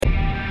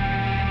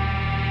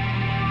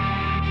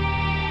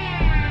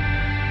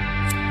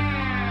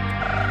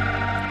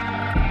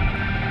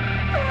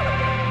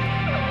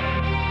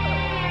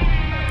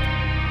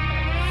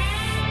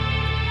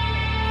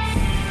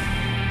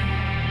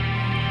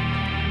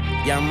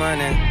Young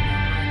Money.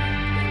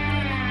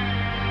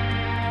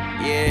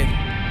 Yeah.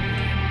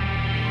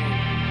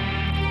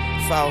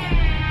 Four.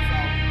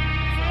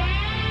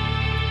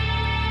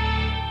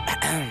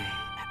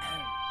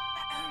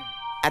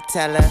 I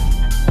tell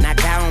her, knock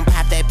down,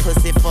 pop that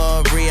pussy for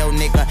a real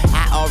nigga.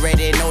 I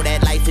already know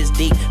that life is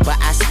deep, but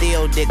I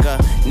still dig her.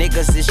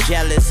 Niggas is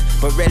jealous,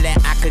 but really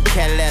I could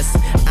care less.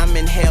 I'm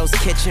in Hell's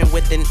Kitchen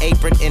with an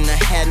apron and a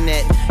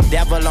hairnet.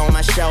 Devil on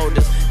my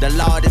shoulders, the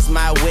Lord is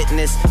my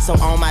witness. So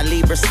on my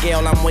Libra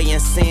scale, I'm weighing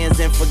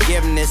sins and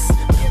forgiveness.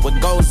 What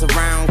goes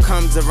around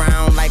comes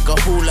around like a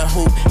hula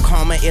hoop.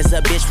 Karma is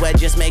a bitch, well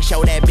just make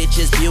sure that bitch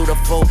is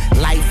beautiful.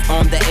 Life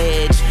on the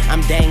edge, I'm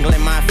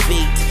dangling my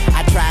feet.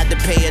 I tried to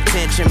pay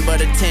attention,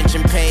 but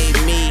attention paid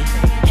me.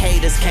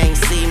 Haters can't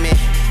see me,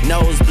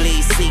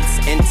 nosebleed seats.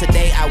 And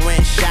today I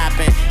went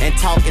shopping, and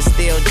talk is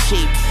still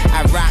cheap.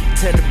 I rock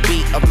to the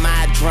beat of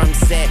my drum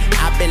set.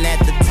 I've been at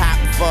the top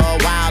for a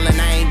while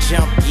and I ain't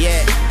jumped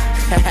yet.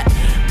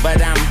 But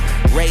I'm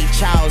Ray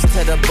Charles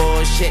to the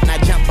bullshit, and I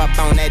jump up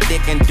on that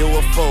dick and do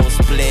a full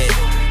split.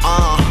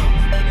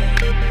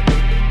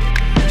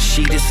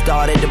 She just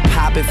started to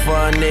pop it for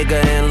a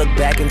nigga and look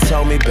back and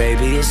told me,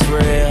 baby, it's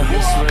real.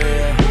 It's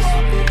real.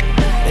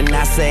 And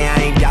I say I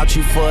ain't doubt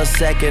you for a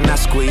second. I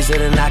squeeze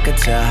it and I can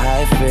tell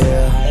how I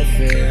feel.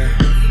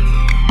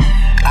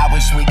 I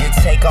wish we could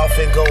take off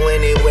and go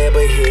anywhere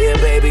but here,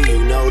 baby,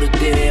 you know the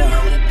deal.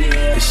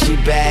 Is she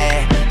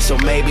bad? So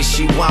maybe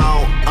she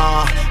won't,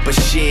 but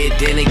shit,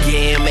 then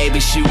again, maybe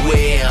she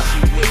will.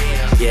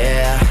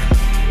 Yeah,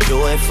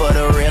 do it for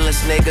the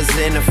realest niggas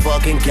in the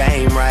fucking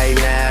game right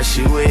now.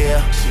 She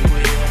will.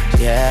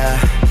 Yeah,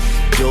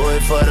 do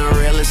it for the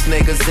realest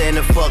niggas in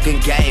the fucking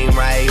game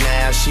right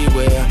now. She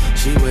will.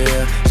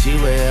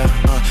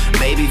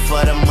 Maybe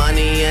for the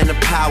money and the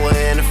power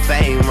and the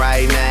fame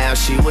right now.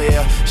 She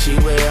will.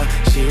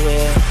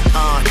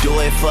 Do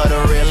it for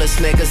the realest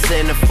niggas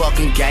in the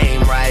fucking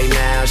game right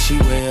now. She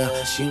will.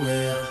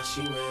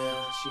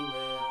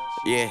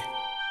 Yeah.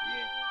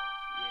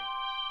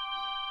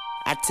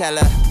 I tell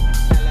her,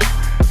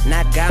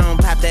 knock down,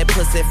 pop that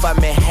pussy for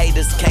me.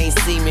 Haters can't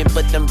see me,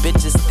 but them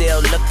bitches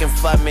still looking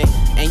for me.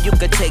 And you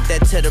could take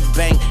that to the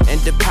bank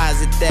and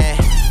deposit that.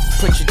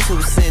 Put your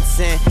 2 cents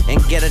in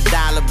and get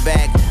 $1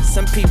 back.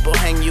 Some people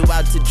hang you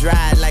out to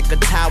dry like a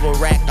towel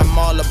rack. I'm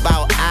all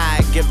about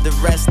I give the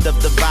rest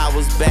of the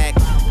vowels back.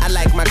 I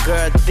like my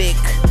girl thick,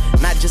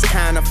 not just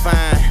kinda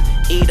fine.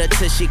 Eat her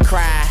till she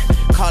cry,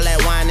 call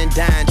that wine and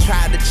dine.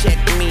 Try to check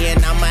me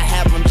and I'ma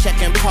have them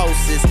checking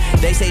pulses.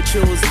 They say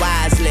choose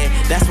wisely,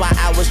 that's why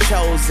I was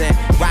chosen.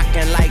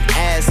 Rockin' like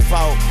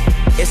asphalt,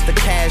 it's the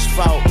cash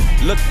fault.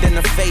 Looked in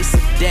the face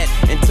of death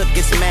and took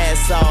its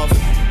mask off.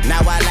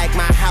 Now I like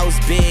my house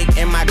big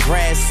and my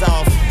grass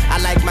soft. I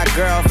like my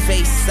girl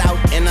face south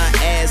and her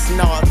ass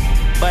north.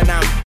 But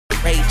I'm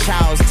Ray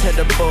Charles to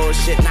the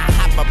bullshit. Now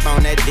hop up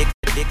on that dick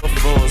a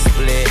full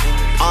split.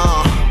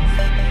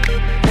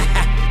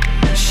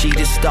 She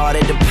just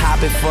started to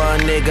pop it for a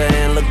nigga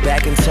and look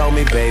back and told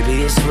me,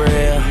 baby, it's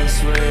real.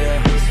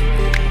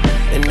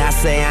 And I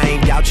say I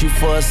ain't doubt you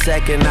for a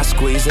second. I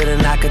squeeze it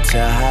and I can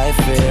tell how I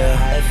feel.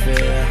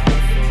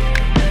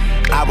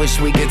 I wish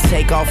we could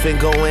take off and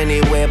go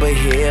anywhere but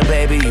here,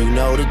 baby, you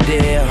know the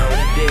deal.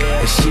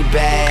 Is she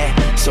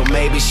bad? So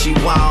maybe she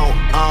won't,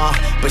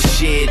 but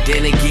shit,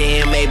 then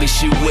again, maybe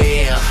she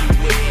will.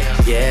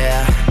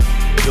 Yeah,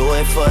 do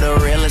it for the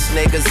realest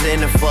niggas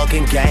in the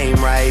fucking game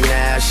right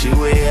now. She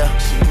will.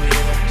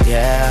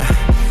 Yeah,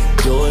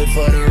 do it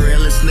for the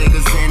realest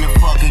niggas in the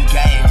fucking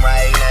game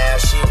right now.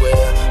 She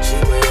will.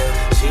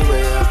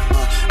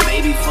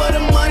 Maybe for the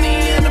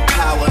money and the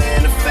power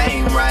and the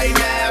fame right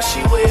now.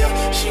 She will.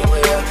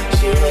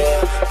 Do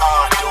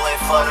it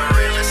for the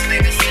realest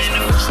niggas in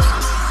the.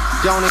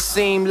 Don't it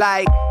seem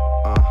like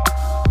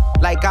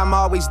I'm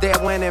always there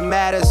when it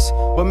matters,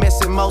 but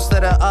missing most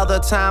of the other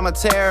time, a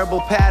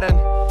terrible pattern.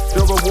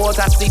 The rewards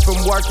I see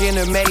from working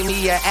have made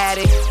me an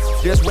addict.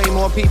 There's way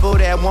more people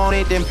that want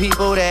it than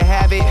people that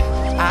have it.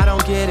 I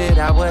don't get it,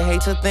 I would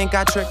hate to think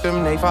I tricked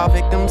them. They fall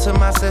victim to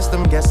my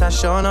system, guess I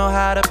sure know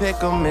how to pick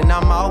them. And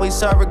I'm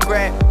always a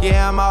regret,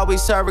 yeah, I'm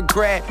always a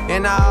regret.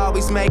 And I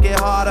always make it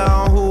harder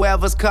on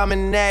whoever's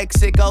coming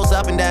next. It goes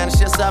up and down, it's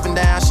just up and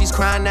down. She's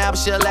crying now, but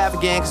she'll laugh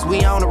again, cause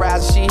we on the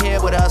rise and she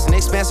here with us. And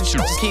expensive shit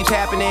just keeps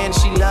happening and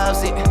she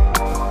loves it.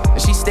 And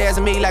she stares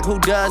at me like, who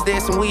does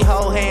this? And we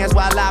hold hands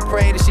while I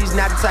pray that she's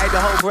not the type to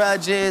hold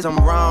grudges. I'm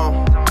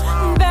wrong.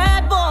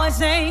 Bad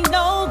boys ain't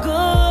no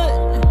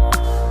good.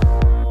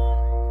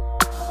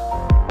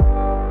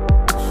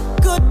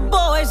 Good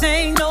boys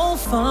ain't no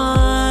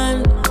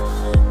fun.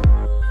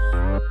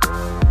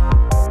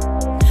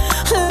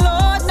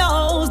 Lord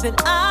knows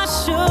that I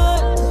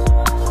should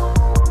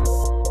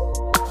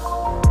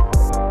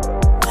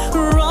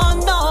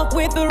run off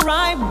with the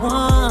right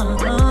one.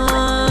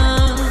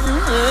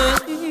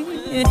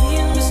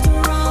 Mr.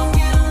 Wrong,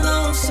 get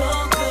along so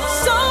good.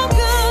 So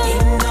good.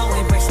 Even though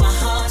it breaks my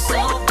heart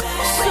so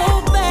bad. So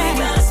bad. We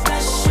got a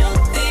special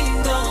thing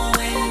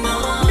going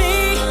on.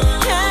 Me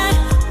and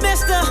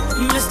Mr.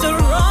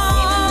 Wrong.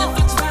 Even if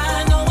I try,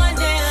 no, I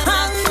never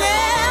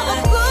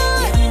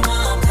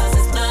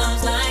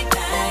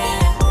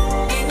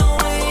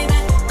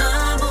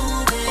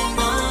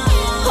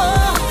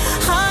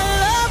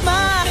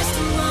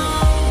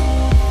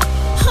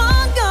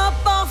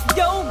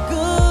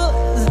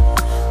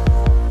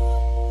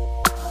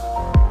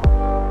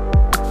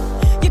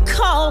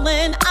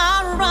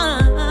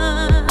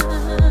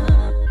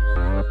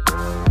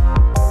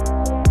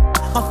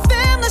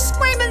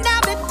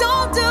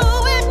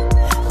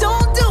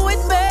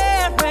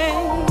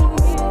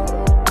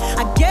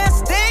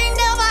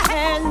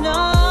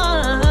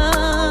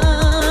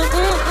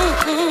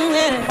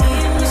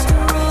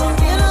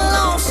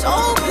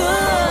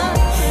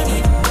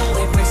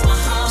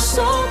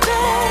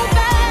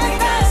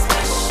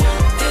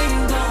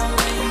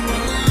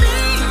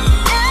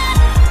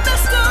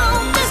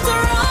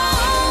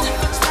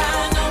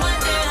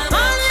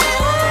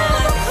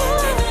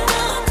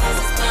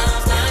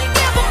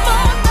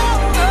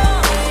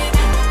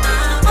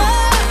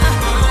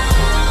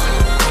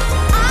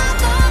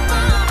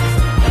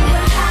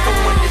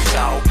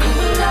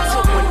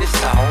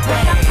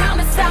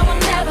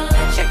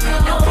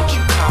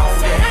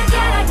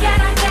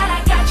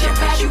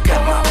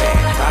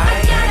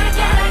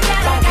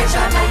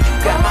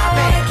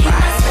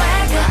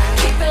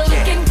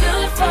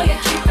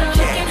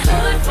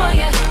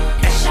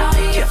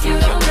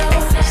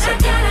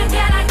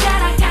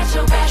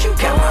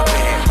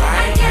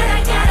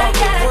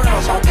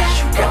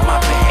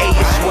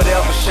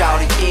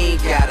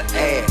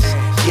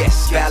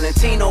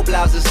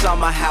Regardless, all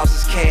my house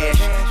is cash.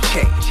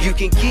 Check, you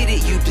can get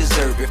it, you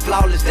deserve it.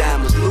 Flawless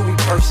diamonds, Louis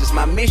purses.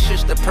 My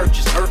mission's to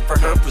purchase earth for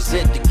her,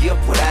 present the gift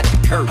without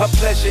the curse. Her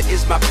pleasure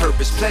is my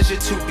purpose, pleasure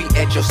to be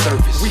at your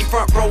service. We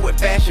front row at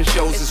fashion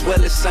shows as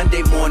well as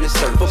Sunday morning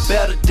service. For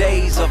better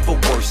days or for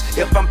worse,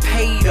 if I'm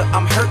paid or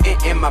I'm hurting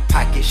in my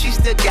pocket, she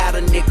still got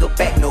a nigga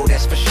back, no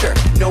that's for sure.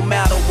 No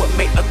matter what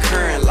may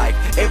occur in life,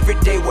 every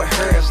day with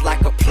her is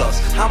like a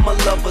plus. I'ma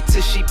love her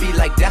till she be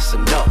like that's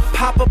enough.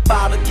 Pop a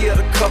bottle, get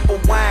a couple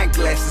wine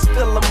glasses,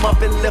 fill them up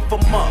and lift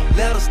them up.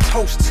 Let us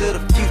toast to the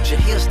future,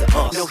 here's to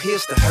us, no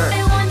here's to her.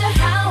 They wonder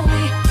how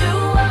we do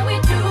what we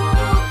do.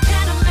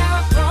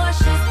 Panamera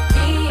Porsches,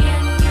 me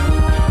and you.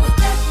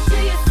 Step to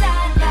your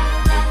side,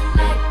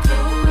 like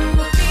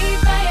glue. Be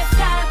by your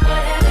side,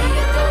 whatever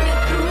you're going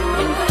through.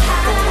 When we're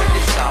high, But when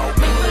it's all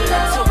good,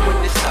 so when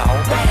it's all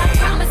but I bad,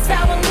 promise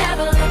I will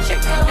never let you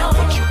go. know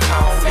what you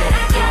call Said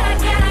it.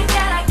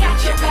 I got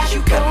your back.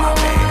 You got my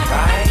back,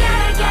 right?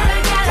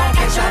 Long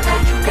as I know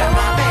you got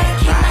my back,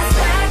 Keep my right?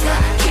 swagger,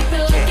 keep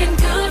it looking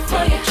good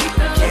for you, keep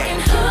it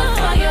looking good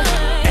for you.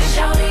 And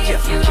shawty,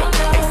 if you don't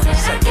know,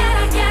 said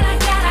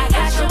I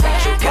got your back.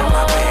 You got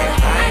my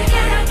back, right?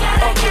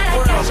 All the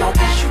world, long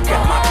as you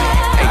got my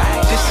back.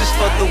 Hey, this is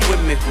for the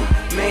women who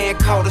man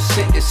caught a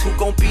sentence, who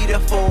gon' be there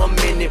for a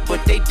minute,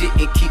 but they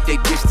didn't keep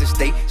their distance.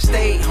 They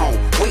stayed home,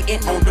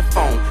 waiting on the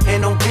phone,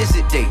 and on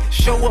visit day,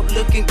 show up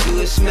looking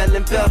good,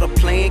 smelling better,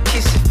 playing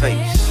kissing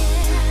face.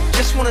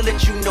 Just wanna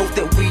let you know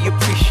that we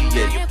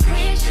appreciate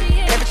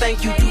everything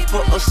you do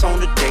for us on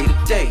the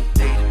day-to-day.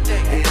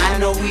 And I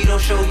know we don't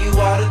show you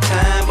all the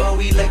time, but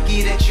we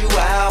lucky that you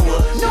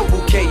ours. No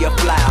bouquet of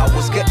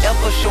flowers could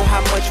ever show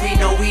how much we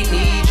know we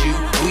need you.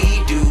 We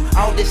do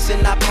all this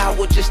in our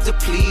power just to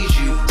please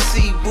you.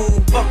 See, boo,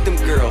 fuck them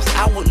girls,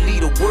 I would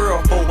lead the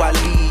world before I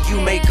leave you.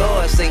 May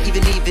God say,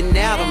 even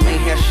now, them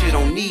ain't have shit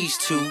on these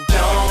two.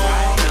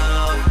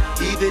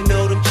 Even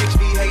though them chicks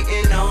be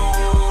hating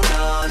on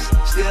us,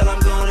 still I'm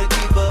gonna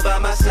keep her by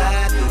my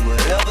side. Through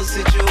whatever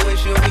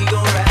situation we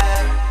gon'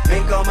 ride.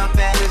 Make all my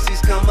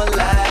fantasies come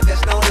alive,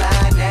 that's no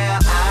lie. Now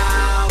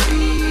I'll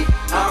be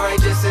alright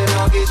just as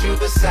long as you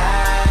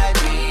beside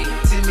me.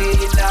 $10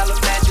 million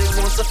matches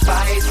won't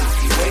suffice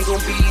if you ain't gon'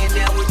 be in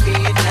there with me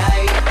at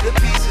night. The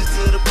pieces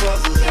to the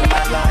puzzles in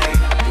my life,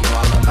 through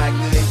all of my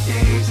good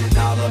days and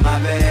all of my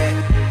bad,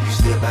 you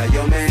stood by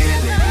your man,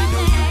 let me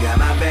know you got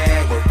my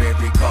back. Work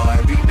every car,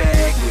 every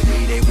bag, with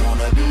me they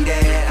wanna be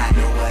that. I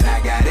know what I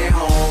got at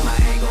home, I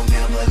ain't gon'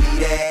 never leave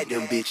that.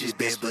 Them bitches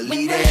best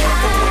believe that.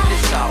 But when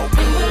it's all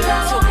good,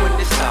 so when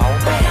it's all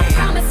bad, I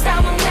promise I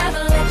will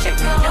never let you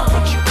go. know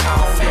what you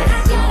call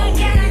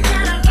that.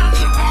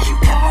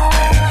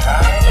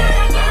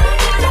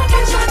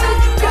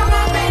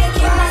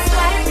 Keep my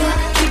swagger,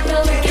 keep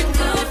it looking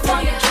good for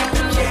you, keep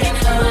it looking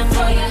good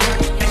for you.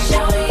 And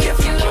shawty, if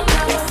you don't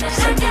know,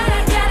 said I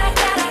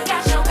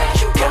got your back.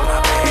 You got my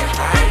back,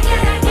 right?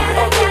 I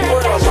All the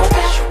world, long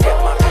as you got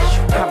my back.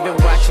 I've been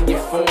watching you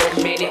for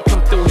a minute.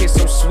 Come through here,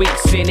 some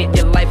sweets in it.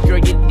 Your life, girl,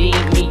 you need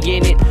me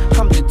in it.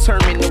 I'm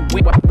determined to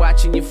win.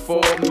 Watching you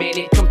for a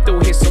minute. Come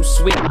through here, some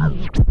sweet.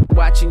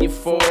 Watching you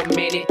for a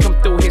minute. Come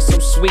through here,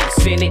 some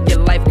sweets in it. Your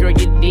life, girl,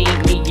 you need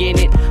me in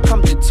it.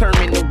 I'm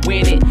determined to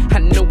win it. I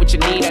know what you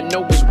need. I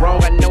know what's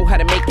wrong. I know how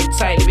to make it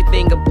tight.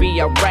 Everything'll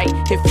be alright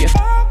if you.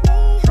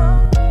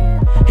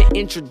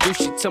 Introduce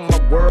you to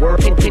my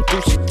world,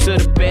 introduce you to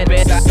the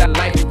best I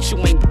like that you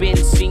ain't been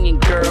seeing,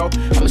 girl.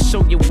 I'ma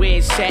show you where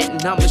it's at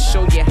and I'ma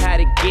show you how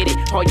to get it.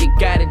 All you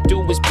gotta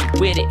do is be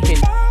with it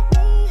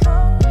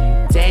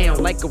and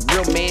down like a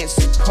real man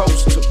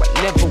supposed to.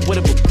 I never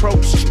would've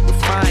approached you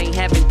if I ain't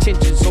have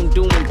intentions on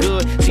doing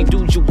good. See,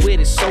 dude, you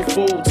with it so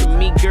full to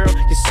me, girl.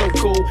 You're so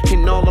cool,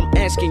 and all I'm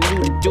asking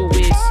you to do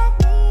is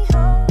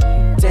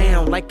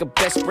down like a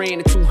best friend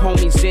and two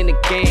homies in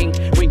a gang.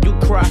 When you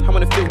cry, I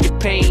wanna feel your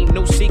pain.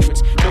 No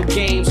secrets, no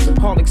games,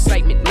 all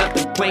excitement,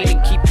 nothing plain.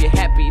 And keep you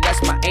happy,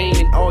 that's my aim.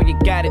 And all you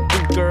gotta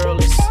do, girl,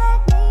 is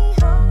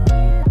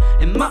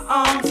in my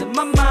arms, in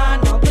my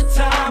mind, all the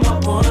time. I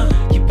wanna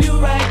keep you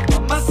right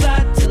on my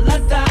side till I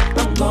die.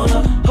 I'm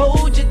gonna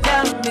hold you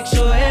down and make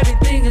sure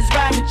everything is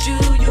right with you.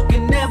 You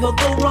can never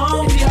go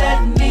wrong if you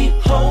let me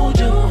hold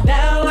you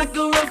down like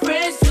a real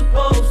friend's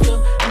supposed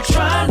to. I'm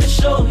trying to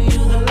show you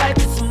the life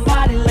of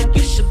somebody like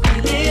you should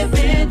be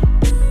living.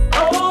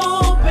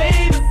 Oh,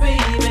 baby,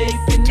 baby, you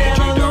can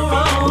never go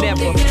wrong.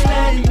 Never. You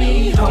can let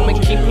me hold I'ma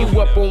keep you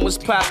up on what's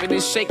poppin'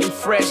 and shaking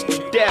fresh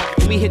to death.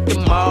 When we hit the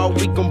mall,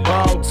 we gon'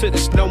 ball till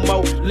there's no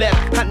more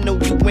left. I know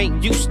you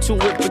ain't used to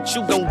it, but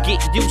you gon'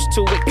 get used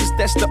to it. Cause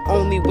that's the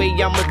only way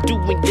I'ma do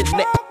when you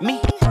let me.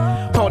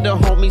 All the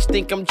homies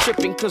think I'm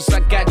trippin' cause I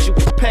got you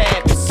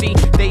prepared. But see,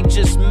 they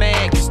just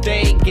mad cause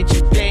they ain't get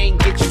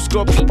you,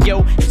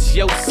 Scorpio. It's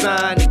your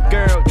sign, and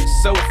girl, you're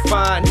so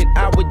fine. And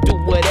I would do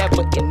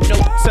whatever in no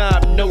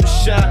time, no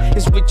shine.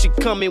 It's what you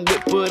coming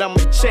with, but I'ma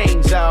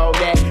change all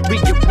that.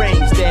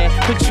 Rearrange that,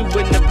 put you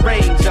in the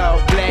range all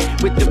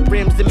black. With the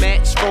rims to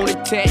match, phone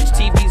attached,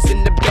 TVs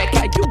in the back.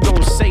 How you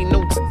gon' say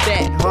no to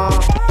that, huh?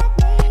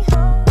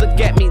 Look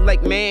at me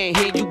like, man,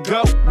 here you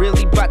go.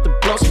 Really bout to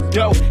blow some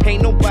dough.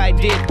 Ain't nobody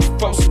did it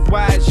before, so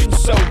why is you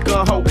so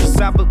gun-ho? Cause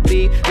I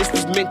believe this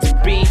was meant to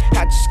be.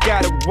 I just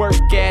gotta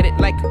work at it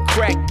like a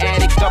crack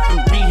addict up in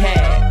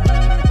rehab.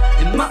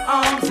 In my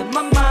arms, in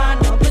my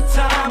mind, all the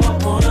time. I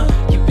wanna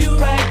keep you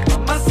right by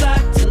my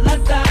side till I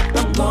die.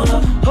 I'm gonna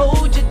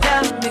hold you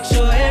down, make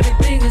sure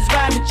everything is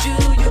right with you.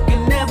 You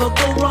can never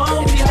go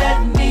wrong if you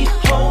let me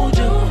hold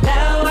you.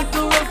 Now like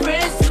a real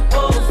friend's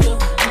supposed to.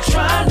 I'm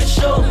trying to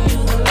show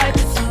you the life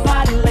of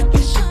somebody like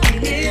you should be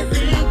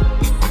living.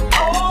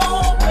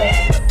 Oh,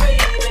 baby,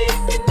 baby,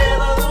 you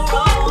never go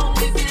wrong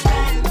if you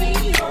let me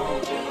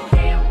hold you.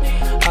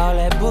 All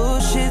that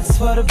bullshit's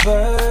for the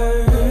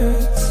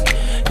birds.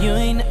 You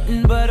ain't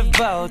nothing but a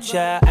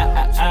vulture.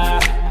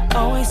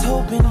 Always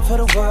hoping for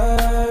the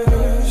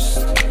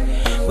worst,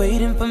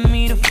 waiting for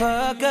me to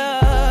fuck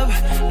up.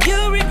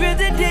 You regret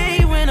the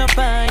day when I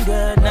find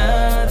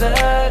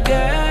another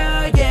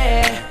girl,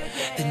 yeah.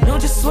 They know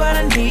just what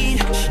I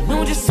need, she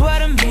know just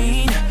what I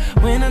mean.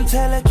 When I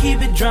tell her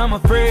keep it drama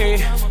free.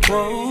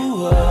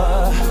 Whoa,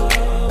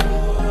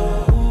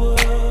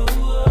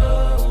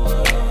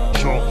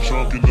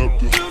 Chunking up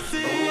the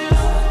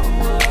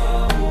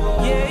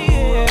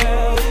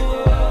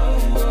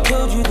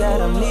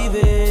that I'm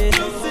leaving.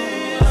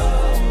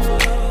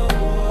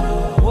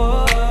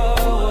 Whoa.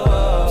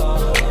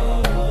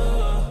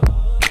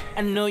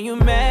 I know you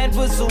mad,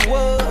 but so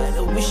what?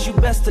 I wish you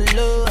best of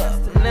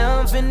luck. Now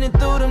I'm finna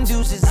throw them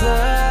deuces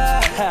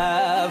up.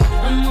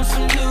 I'm on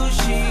some new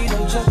shit,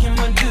 I'm chucking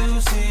my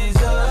deuces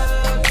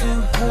up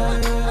to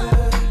her.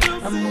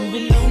 I'm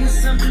moving on to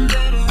something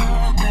better,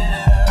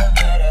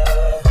 better.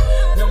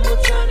 No more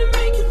trying to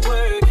make it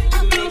work.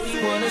 You make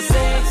me wanna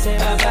say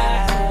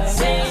bye-bye,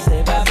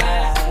 say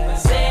bye-bye.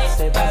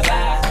 Say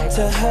bye-bye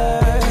to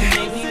her.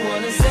 Make me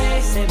wanna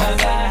say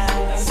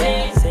bye-bye.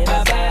 Say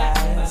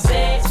bye-bye.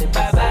 Say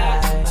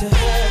bye-bye to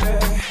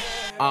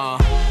her.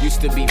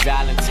 Used to be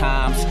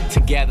Valentine's,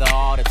 together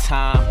all the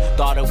time.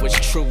 Thought it was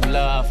true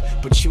love,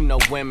 but you know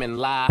women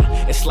lie.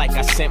 It's like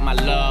I sent my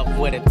love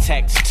with a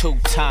text 2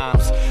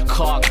 times.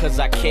 Called cause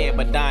I care,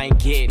 but I ain't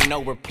get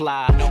no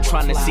reply.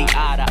 Trying to see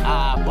eye to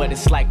eye, but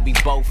it's like we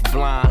both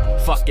blind.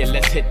 Fuck it,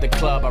 let's hit the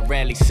club. I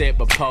rarely sit,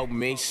 but poke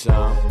me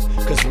some.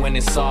 Cause when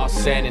it's all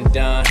said and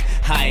done,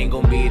 I ain't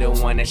gon' be the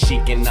one that she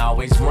can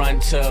always run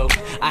to.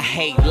 I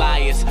hate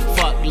liars,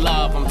 fuck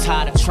love, I'm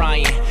tired of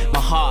trying. My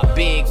heart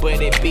big,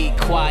 but it be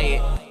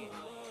quiet.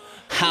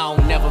 I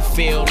don't never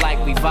feel like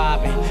we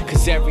vibing,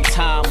 cause every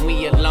time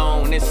we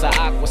alone, it's an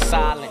awkward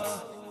silence.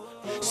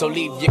 So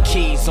leave your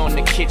keys on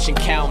the kitchen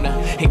counter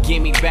and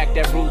give me back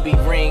that ruby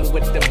ring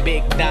with the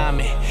big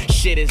diamond.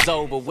 Shit is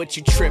over, what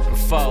you tripping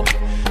for?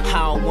 I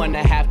don't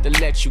wanna have to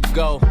let you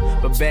go,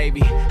 but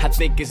baby, I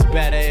think it's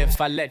better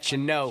if I let you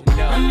know.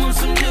 I'm on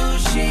some new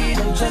shit,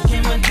 I'm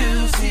chucking my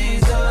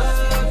deuces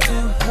up to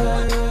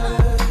her.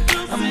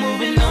 I'm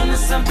moving on to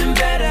something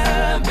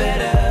better,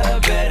 better,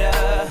 better.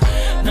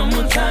 No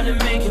more time to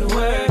make it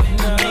work.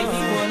 No. Make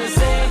me wanna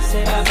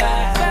say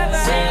bye-bye,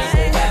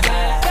 say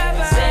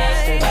bye-bye,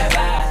 say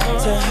bye-bye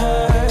to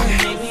her.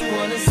 Make me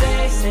wanna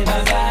say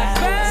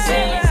bye-bye,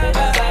 say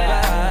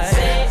bye-bye,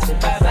 say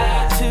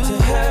bye-bye to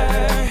her.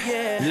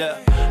 Yeah.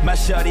 Look, my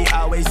shawty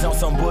always on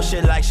some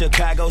bullshit like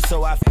Chicago,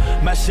 so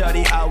my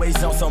shawty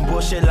always on some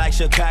bullshit like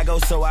Chicago,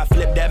 so I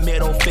flip that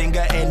middle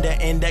finger and the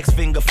index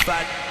finger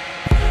fight.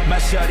 My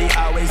shawty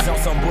always on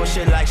some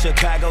bullshit like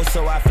Chicago,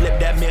 so I flip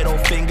that middle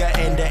finger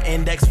and the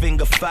index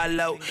finger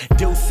follow.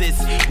 Deuces,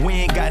 we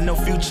ain't got no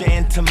future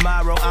in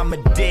tomorrow. I'm a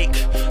dick,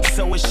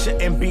 so it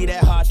shouldn't be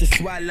that hard to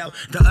swallow.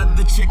 The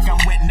other chick I'm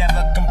with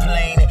never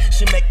complaining.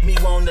 She make me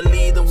wanna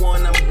leave the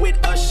one I'm with,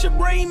 Usher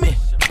Raymond.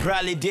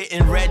 Probably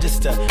didn't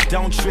register,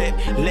 don't trip,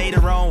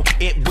 later on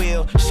it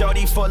will.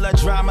 Shorty full of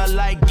drama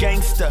like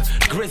gangsta,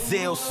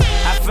 Grizzles.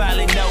 I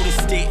finally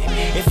noticed it,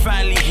 it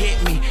finally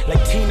hit me.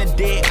 Like Tina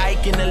did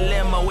Ike in the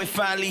limo, it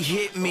finally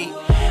hit me.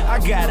 I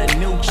got a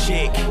new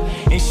chick,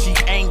 and she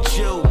ain't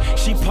you.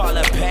 She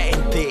Paula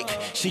Patton thick,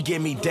 she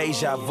give me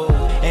deja vu.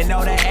 And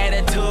all that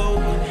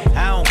attitude,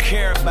 I don't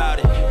care about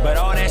it. But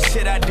all that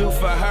shit I do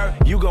for her,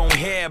 you gon'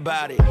 hear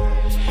about it.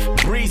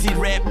 Breezy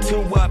rap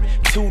 2 up,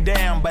 2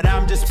 down, but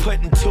I'm just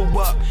putting 2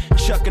 up,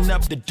 chucking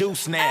up the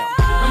deuce now.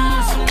 I'm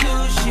on some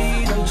new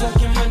shit, I'm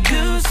chucking my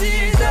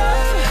deuces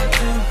up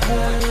to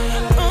her.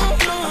 I'm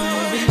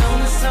moving on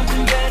to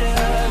something better,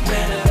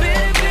 better,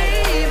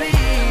 baby.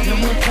 No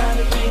more time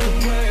to make it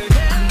work.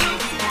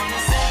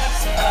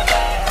 Say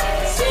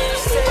bye-bye, say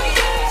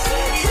bye-bye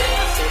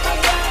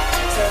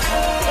to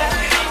her.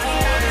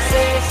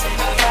 Say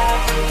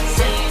bye-bye,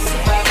 say bye-bye,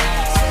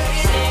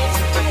 say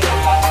bye-bye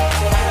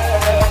to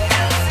her.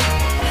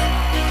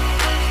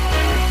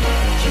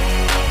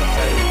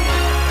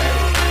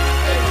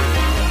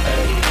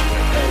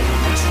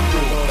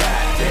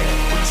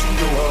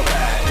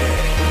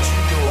 What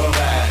you do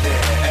about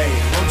that? Hey,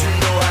 don't you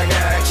know I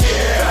got a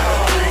kid?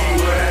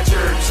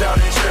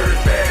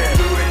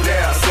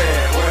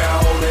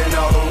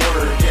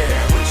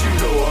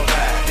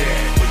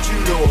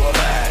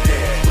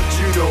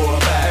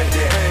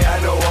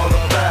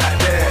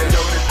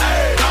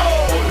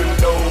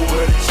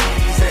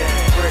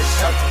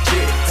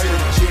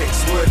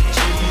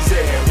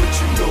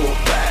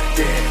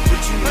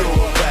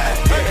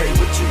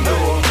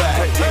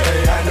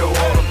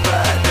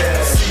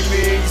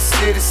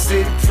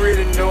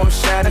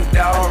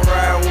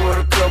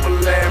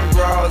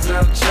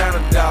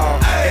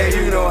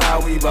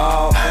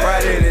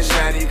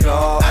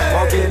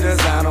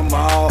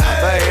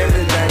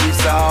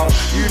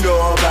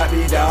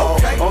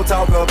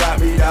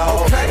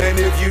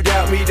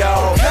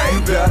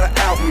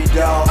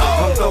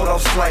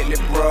 slightly,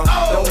 bro.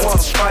 Don't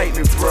wanna fight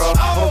me, bro.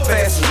 I'm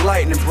fast as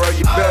lightning, bro.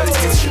 You better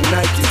use your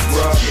Nikes,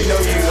 bro. You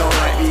know you don't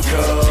like me,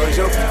 cuz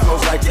your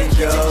people's like me,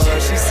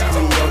 cuz she see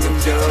me on them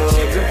dubs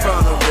in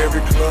front of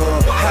every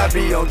club. I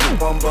be on the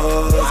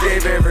bumbers,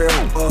 gave every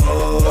hoop a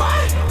hug.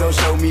 Don't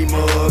show me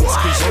mugs,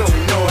 cause you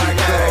know I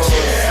got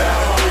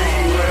shit.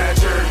 When I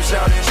chirp,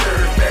 shout and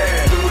chirp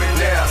back. Do it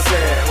now,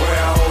 sad. When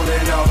I'm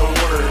holding all the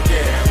work,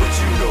 yeah. What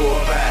you know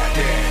about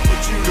that?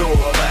 What you know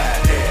about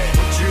that?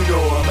 What you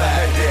know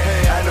about that?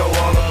 Hey, I know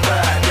all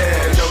about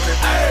that. Know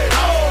that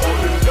on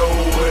the low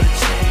where the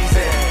cheese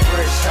at.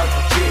 Fresh out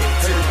the jet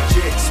to the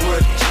jets where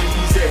the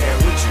cheese at.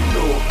 What you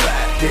know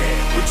about that?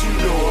 What you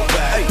know about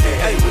that?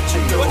 Hey, what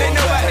you know about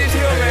that?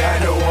 Hey, I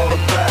know all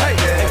about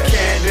that.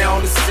 Candy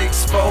on the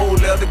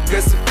 6-fold, leather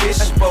guts and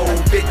fishbowl.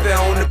 Victor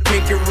on the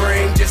pinky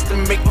ring just to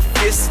make my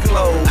fist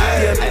glow.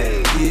 Yeah,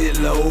 get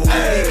low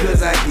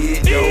because I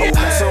get dough.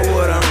 So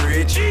what? I'm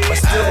rich, but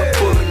still I'm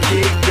full of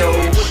kick though.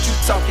 What you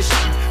talking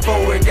shit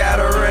for? And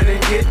gotta run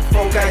and get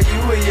folk. Got you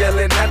a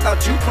yelling, I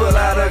thought you pull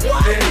out a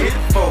gun and hit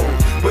folk.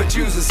 But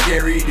you's a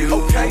scary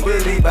dude,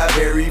 believe by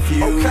very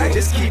few.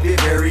 Just keep it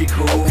very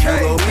cool,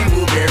 or we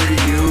will bury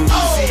you.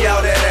 See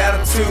all that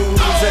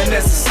attitude's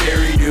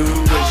unnecessary, dude.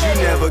 But you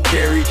never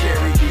carry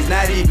these,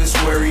 not even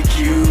sweary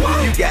cute.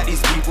 You got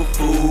these people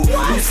fooled,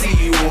 who see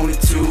you on it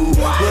too.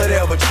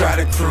 Whatever try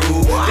to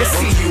crew, they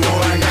see you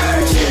on it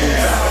too.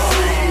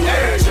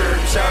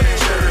 Shout and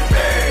chirp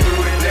back, do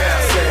it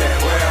now,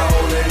 sad. Where I'm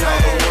holding all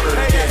the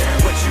work, yeah.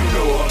 What you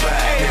know about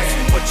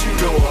that? What you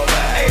know about that?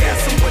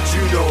 What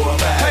you know about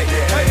that?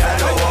 I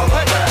know all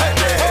about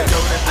that.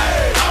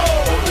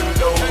 On the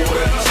low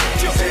where the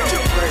cheese at.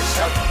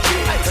 Fresh out the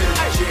jet to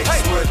the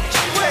jets where the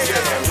cheese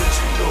at. What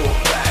you know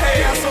about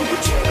that?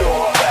 What you know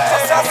about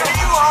that?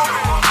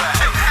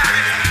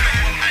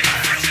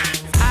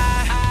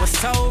 I was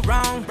so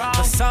wrong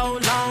for so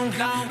long,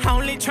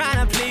 only trying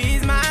to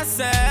please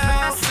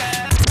myself.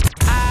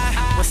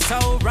 I was so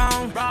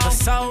wrong for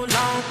so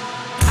long.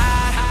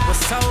 I was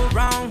so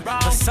wrong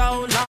for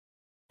so long.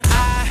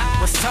 I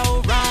was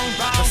so wrong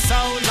for so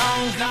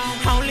long,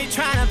 only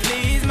trying to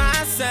please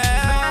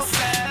myself.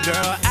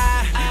 Girl,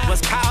 I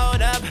was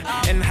caught up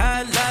in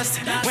her lust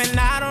when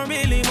I don't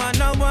really want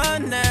no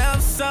one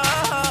else. So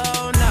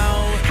no,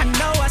 I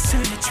know I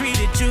should have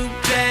treated you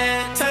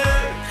better,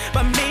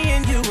 but me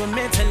and you were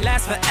meant to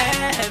last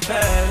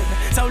forever.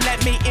 So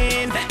let me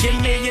in, give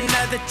me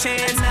another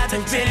chance to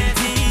really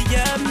be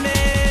your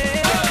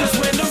man. Cause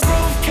when the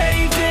roof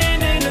caved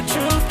in and the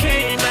truth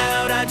came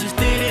out, I just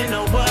didn't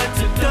know what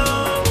to do.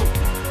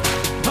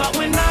 But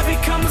when I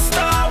become a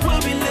star,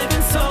 we'll be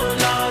living so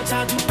large,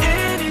 I'll do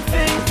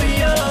anything for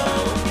you.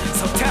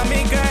 So tell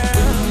me,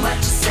 girl, what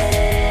you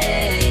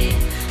say?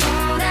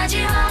 That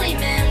you only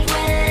meant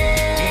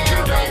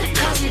well,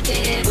 because you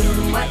did.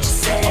 What you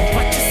say?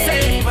 what you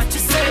say, what you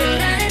say?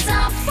 That it's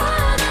all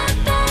for the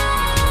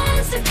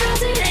best,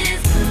 because it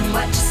is.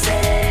 What you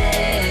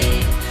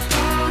say?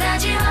 That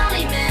you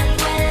only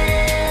meant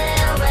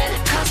well,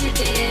 because you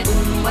did.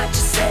 What you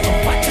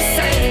say? What you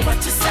say, what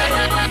you say?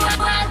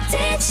 What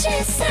did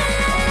she say?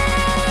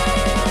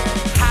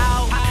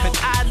 How could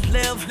I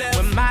live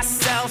with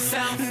myself,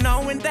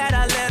 knowing that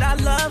I let our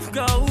love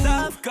go?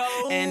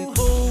 And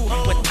ooh,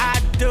 what I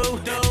do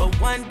for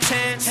one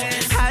chance,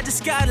 I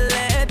just gotta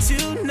let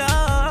you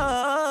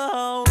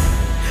know.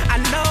 I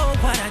know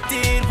what I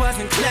did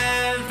wasn't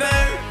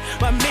clever,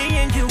 but me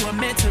and you were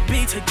meant to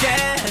be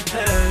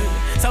together.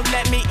 So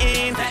let me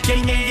in,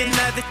 give me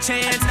another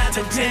chance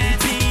to really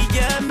be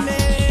your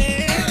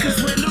man.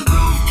 Cause when the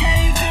roof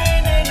caved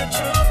in and the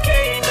truth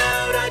came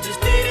out, I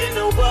just didn't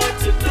know what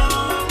to do.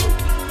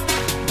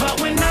 But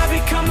when I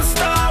become a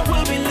star,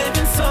 we'll be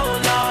living so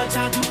large,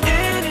 I'll do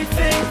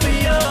anything for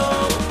you.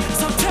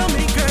 So tell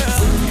me,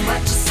 girl,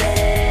 What you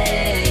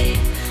say?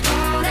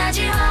 That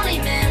you only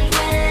meant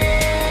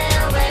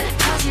well,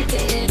 because you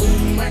did.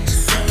 What you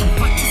say?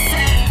 what you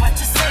say, what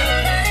you say?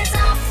 That it's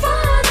all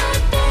for the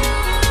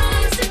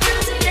best,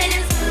 because it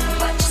is.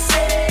 What you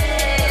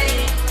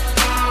say?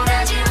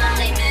 That you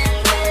only meant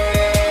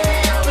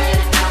well,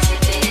 because you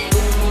did.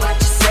 What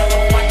you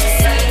say? What you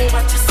say,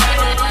 what you say?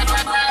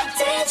 What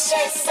did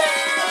she say?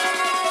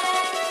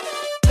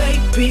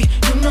 Baby,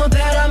 you know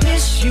that I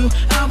miss you.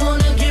 I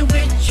wanna get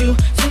with you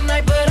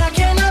tonight, but I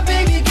cannot,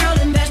 baby girl,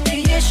 and that's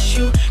the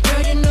issue.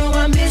 Girl, you know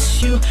I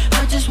miss you.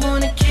 I just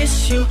wanna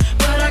kiss you,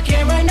 but I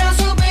can't right now.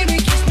 So baby,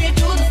 kiss me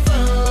through the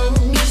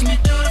phone. Kiss me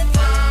through the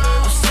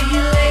phone. I'll see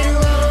you later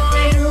on.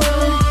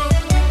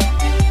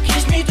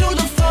 Kiss me through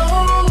the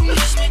phone.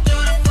 Kiss me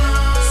through the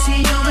phone.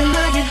 See you when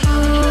I get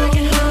home.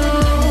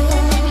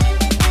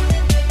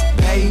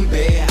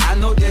 Baby, I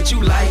know that you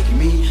like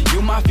me. You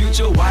my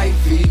future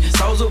wifey.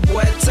 Soulja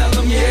boy, tell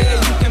them, yeah,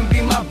 you can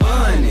be my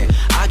bunny.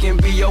 I can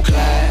be your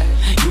Clyde.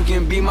 You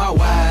can be my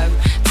wife.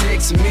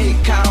 Text me,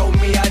 call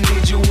me, I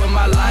need you in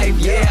my life.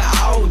 Yeah,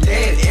 all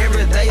that,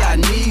 every day I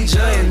need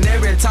you. And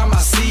every time I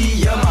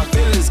see you, my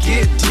feelings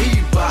get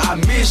deeper. I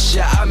miss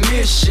ya, I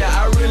miss ya.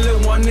 I really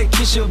wanna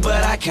kiss you,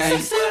 but I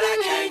can't.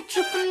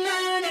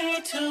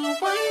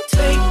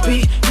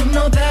 Baby, you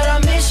know that I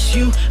miss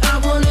you. I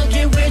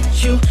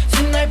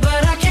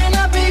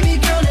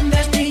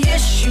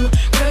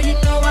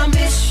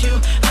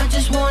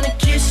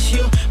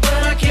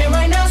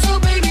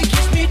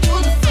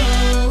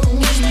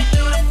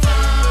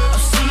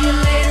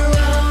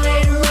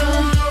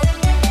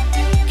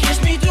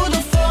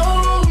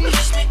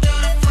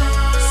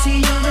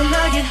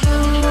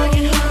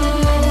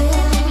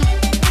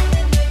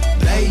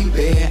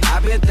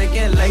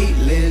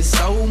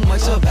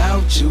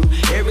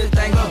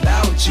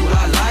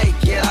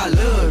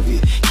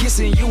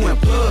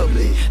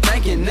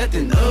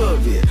nothing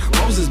of it.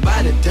 Roses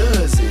by the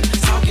dozen,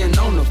 talking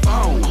on the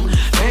phone.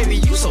 Baby,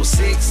 you so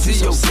sexy,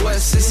 your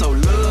voice is so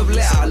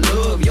lovely. I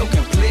love your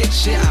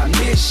complexion. I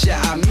miss ya,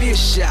 I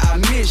miss ya, I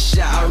miss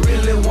ya. I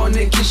really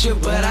wanna kiss you,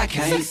 but I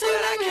can't.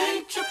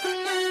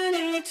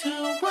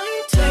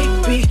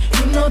 Baby,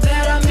 you know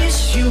that I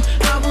miss you.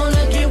 I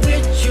wanna get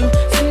with you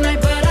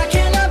tonight, but I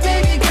cannot,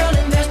 baby girl,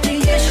 and that's the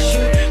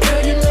issue.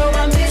 Girl, you know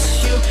I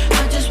miss you.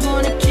 I just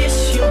wanna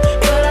kiss you,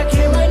 but I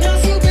can't right now.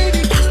 So baby,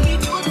 kiss me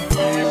through the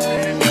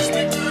phone. Kiss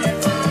me through the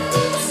phone.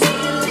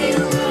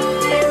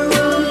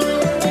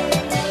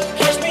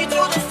 Kiss me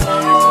through the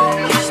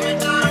phone. Kiss me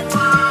through the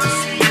phone.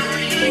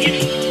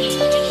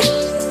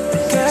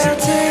 Girl,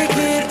 take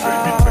it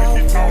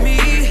all from me.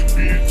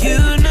 You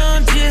know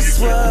just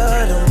what I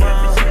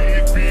want.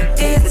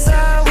 It's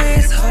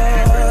always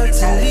hard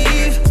to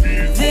leave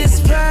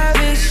this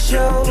private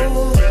show.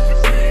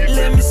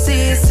 Let me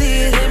see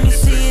it, let me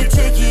see it,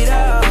 take it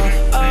off.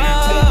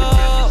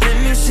 Oh, let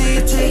me see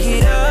it, take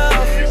it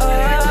off. Oh,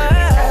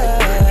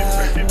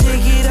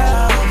 take it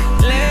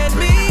off. Let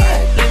me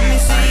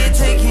see it,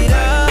 take it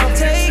off,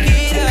 take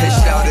it off. Hey,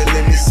 shout it,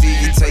 let me see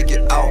you take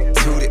it off.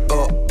 Toot it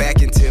up,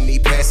 back into me,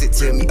 pass it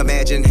to me.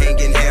 Imagine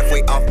hanging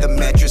halfway off the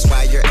mattress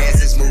while your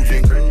ass is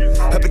moving.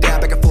 Up and down,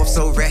 back and forth,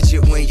 so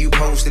ratchet when you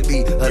supposed to be.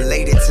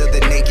 Elated to the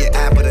naked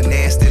eye, but a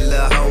nasty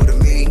little hold of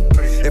me.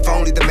 If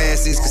only the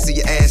masses could see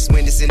your ass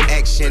when it's in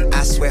action,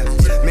 I swear.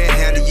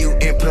 Manhandle you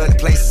in public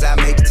places, I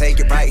make you take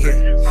it right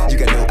here. You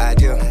got no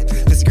idea.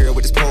 This girl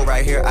with this pole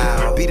right here,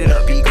 I'll beat it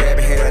up, be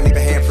grabbing hair, leave a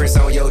handprints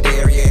on your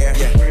derriere.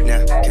 Yeah,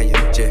 now, can you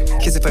just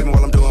kiss it for me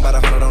while I'm doing about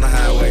 100 on the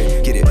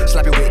highway? Get it,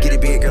 slap it wet, get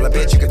it big, girl, I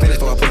bet you can finish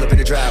before I pull up in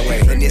the driveway.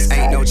 And this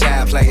ain't no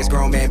child play, it's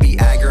grown man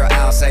B.I. Girl,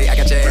 I'll say, I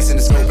got your ass in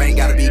the scope, ain't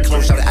gotta be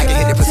close, so that I can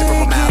hit that pussy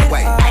from a mile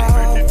away.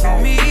 For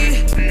me,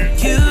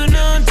 you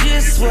know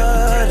just what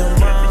I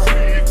want.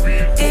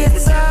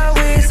 It's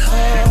always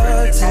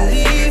hard to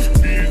leave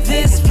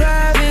this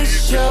private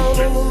show.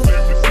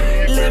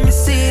 Let me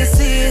see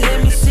it,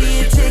 let me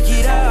see it, take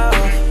it off.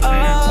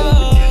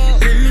 Oh,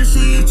 let me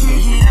see it,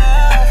 take it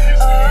off.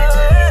 Oh,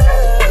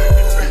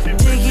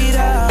 take it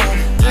off.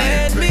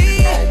 Let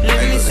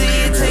me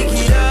see it, take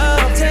it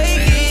off,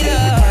 take it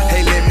off.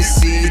 Hey, let me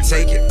see you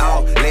take it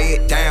off, lay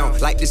it down.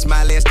 Like this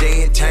my last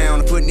day in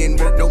town. I'm putting in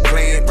work, no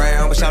playing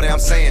round. But shout it, I'm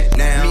saying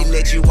now. Me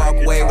let you walk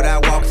away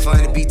without walking fun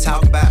and be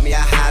talking about me, I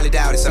highly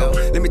doubt it. So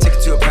let me take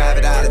you to a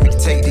private island. We can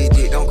take this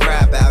dick, don't cry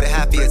about it.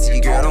 How I feel to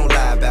you, girl, don't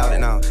lie about it.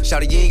 No,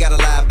 shout it, you ain't gotta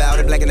lie about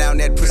it. Blacking out in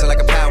that pussy like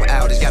a power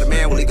outage. Got a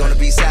man, well, he gonna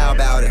be sour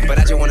about it. But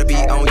I just wanna be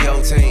on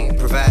your team.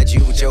 Provide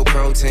you with your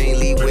protein.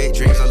 Leave wet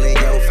dreams all in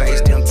your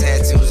face. Them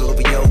tattoos all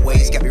over your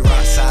waist. Got me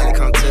rock solid,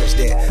 can't touch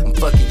that. I'm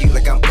fucking you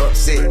like I'm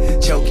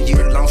upset. Choking you,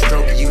 long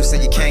stroking you.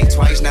 Say you came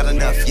twice, not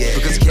enough yet.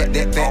 Because a cat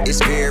that fat is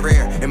very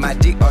rare. And my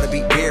dick ought to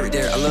be buried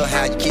there. I love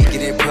how you kick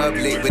it in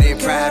public, but in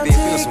private,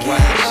 feel some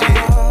wild shit.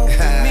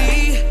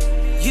 Me,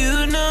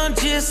 you know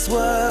just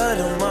what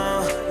I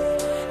want.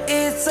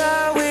 It's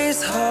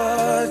always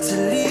hard to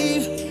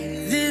leave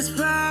this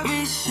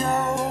private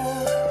show.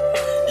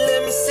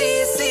 Let me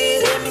see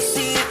it, let me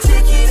see it,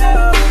 take it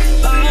off.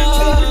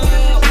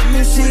 Oh, let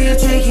me see it,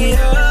 take it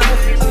off.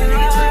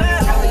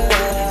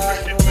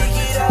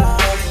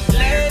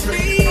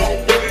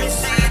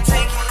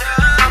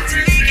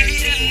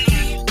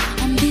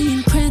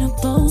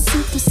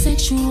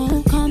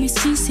 Call me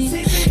Cece.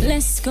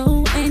 Let's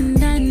go,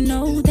 and I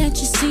know that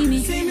you see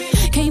me.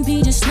 Can't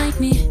be just like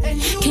me.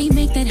 Can't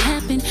make that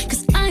happen,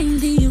 cause I'm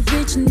the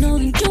original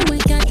and you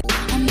ain't got that.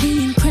 I'm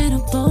the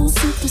incredible,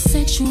 super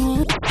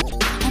sexual.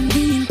 I'm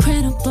the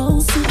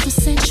incredible, super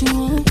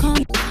sexual. Call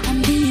me.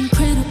 I'm the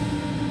incredible.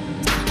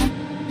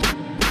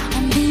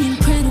 I'm the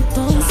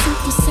incredible,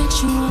 super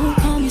sexual.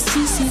 Call me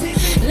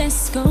Cece.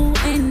 Let's go,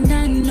 and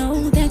I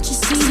know that you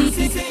see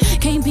me.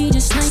 Can't be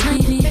just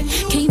like me.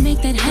 Can't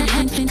make that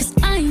happen, cause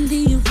I'm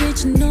the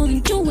original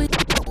and you ain't.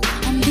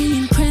 I'm the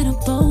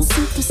incredible,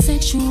 super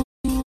sexual.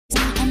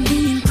 I'm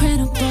the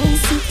incredible,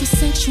 super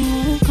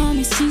sexual. Call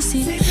me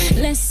Cece.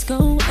 Let's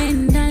go,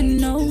 and I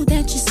know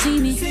that you see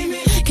me.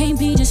 Can't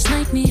be just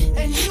like me.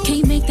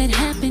 Can't make that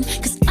happen,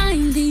 cause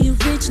I'm the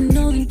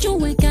original and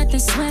you ain't got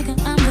that swagger.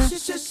 I'm the.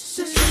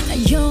 Now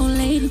your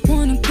lady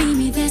wanna be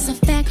me, that's a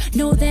fact.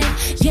 Know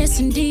that, yes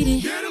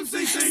indeed.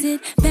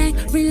 Sit back,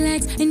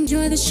 relax,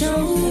 enjoy the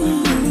show.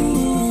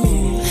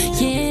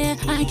 Yeah,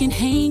 I can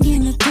hang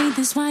in the paint,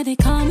 that's why they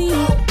call me.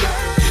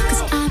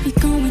 Cause I be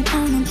going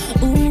on them.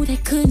 Ooh, they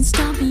couldn't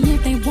stop me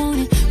if they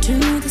wanted to,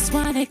 that's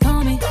why they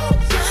call me.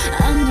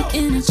 I'm the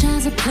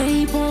energizer,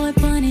 playboy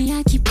bunny.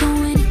 I keep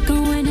going and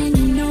going, and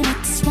you know it,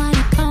 that's why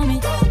they call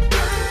me.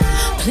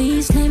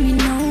 Please let me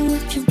know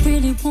if you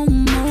really want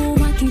more.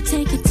 I can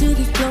take it to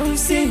the floor,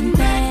 sitting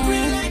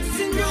back.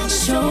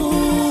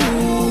 Show.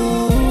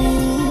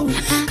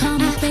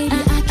 Come on, baby,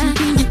 I can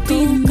be the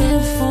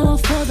metaphor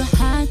for the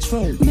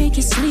hydro. Make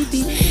you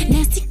sleepy.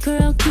 Nasty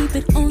girl, keep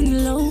it on the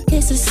low.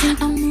 It's a sin.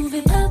 I'll move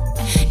it up,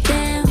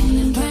 down,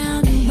 and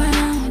round and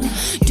round.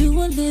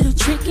 Do a little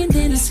trick and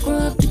then I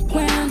scrub the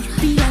ground.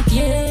 Be like,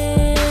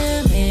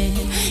 yeah, man,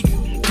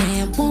 you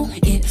can't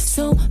want it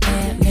so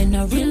bad, man.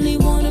 really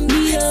wanna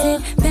meet her.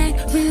 Sit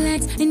back,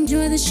 relax,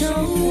 enjoy the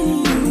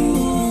show.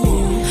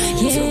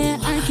 Yeah,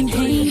 I can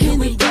hang in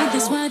the bed,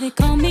 that's why they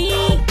call me.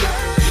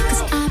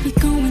 Cause I be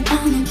going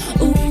on and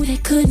ooh, they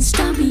couldn't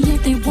stop me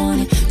if they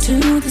wanted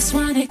to. That's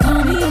why they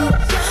call me.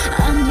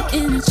 I'm the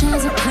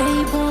Energizer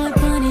Playboy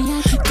bunny.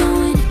 I keep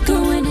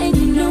going, and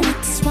you know it.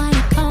 That's why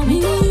they call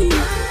me.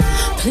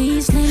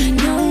 Please let me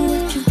know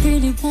if you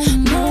really wanna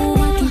know.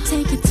 I can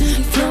take it to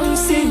the floor,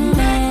 sitting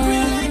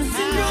back,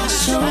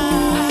 show.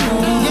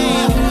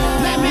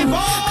 Let me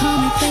roll. Call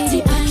me baby,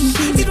 I can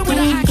be Even with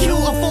an IQ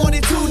of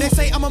 42, they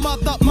say I'm a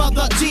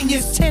mother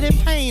genius. Teddy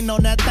Payne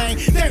on that thing.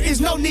 There is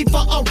no need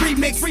for a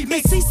remix.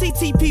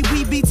 CCTP,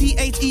 we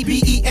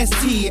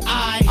BTHEBEST.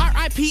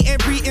 RIP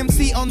every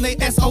MC on the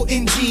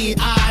SONG.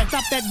 I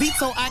stop that beat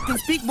so I can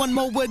speak one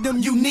more with them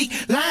unique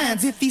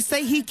lines. If he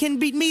say he can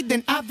beat me,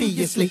 then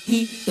obviously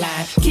he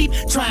lied. Keep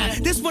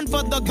trying. This one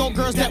for the go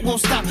girls that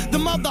won't stop. The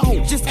mother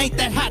hoe just ain't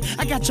that hot.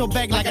 I got your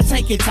back like a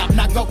tanky top.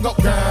 Now go girl.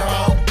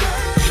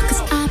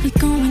 Cause I be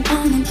going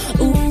on and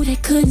ooh, they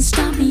couldn't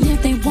stop me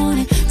if they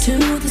wanted to.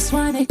 That's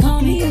why they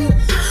call me.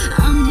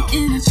 I'm the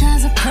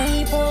Energizer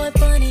Playboy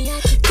bunny. I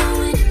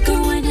keep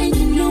going, and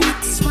you know it.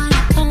 That's why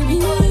they call me.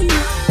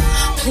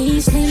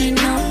 Please let me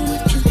know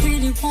if you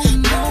really wanna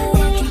know. I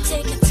can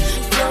take it to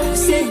the floor,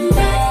 sitting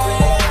back.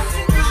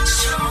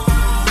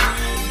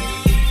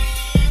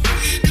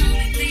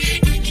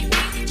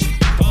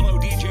 Follow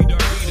DJ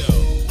Darvito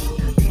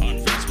on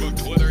Facebook,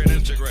 Twitter, and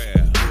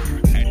Instagram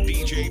at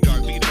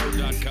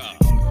DJDarvito.com.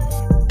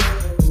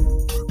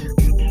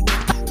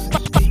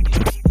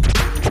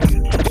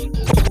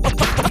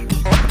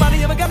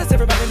 Nobody ever got us,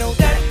 everybody know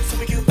that.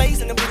 Super cute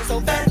face and the booty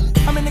so fat.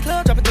 I'm in the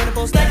club dropping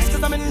 24 stacks,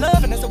 cause I'm in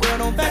love and that's the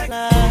world on back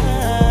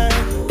line.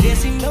 Yeah,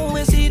 she know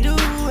what she do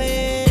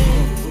it.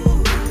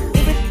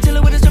 If it chill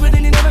her with a stripper,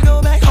 then you never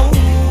go back home.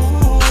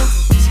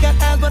 She got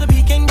eyes but a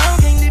beat can't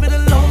bound, can't leave it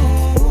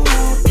alone.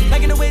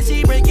 Like in the way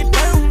she break it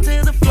down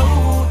to the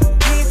floor.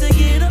 Need to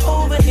get her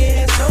over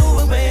here, show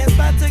her where it's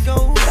about to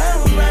go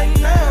down right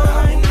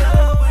now.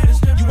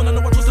 You wanna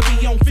know what supposed to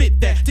be on fit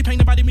that? T-Pain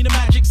nobody mean the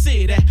magic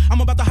city. I'm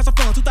about to have some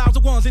fun,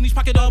 2001s in each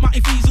pocket of my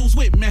Ephesians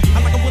with me.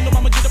 I like it when the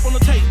mama get up on the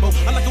table.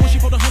 I like it when she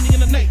pour the honey in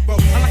the nape-bro.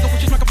 I like it when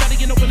she smack a fatty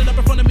and open it up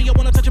in front of me. I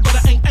wanna touch it, but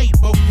I ain't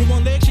able. With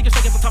one leg, she can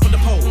stay at the top of the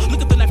pole.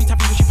 Look at the laffy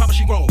taffy when she pop and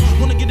she roll.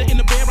 Wanna get her in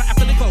the bed right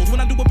after they close. When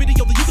I do a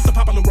video, then you get the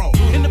pop on the roll.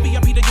 In the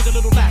VIP, they get a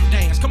little lap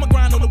dance. Come and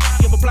grind on the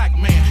booty of a black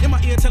man. In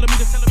my ear, telling me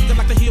to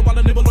like to hear while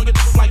I nibble on your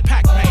like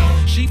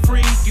Pac-Man. She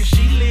freak and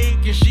she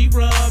lick and she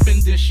rub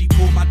and then she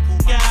pull my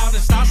out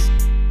and starts.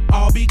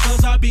 All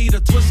because I be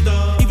the twister.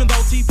 Even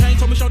though T-Pain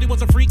told me Shorty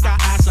was a freak, I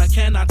asked her,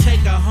 can I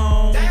take her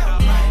home?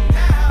 Down right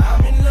now,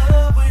 I'm in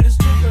love with a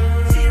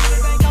stripper. She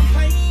really think I'm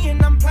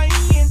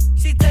playing.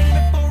 She take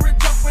me for a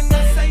joke when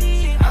I say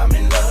it. I'm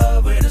in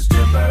love with a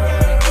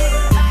stripper.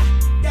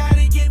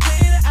 Gotta get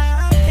with her,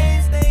 I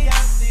can't stay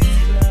out this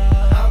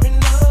club. I'm in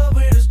love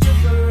with a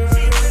stripper.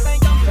 She really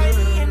think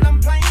I'm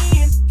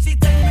playing. She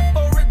take me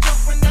for a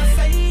joke when I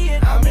say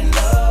it. I'm in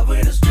love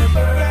with a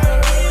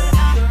stripper.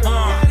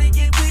 Gotta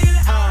get with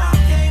her, I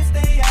can't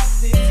stay out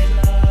this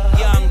club.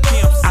 Young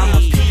Pimp C. I'm a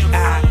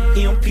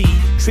P-I-M-P.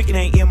 Trickin'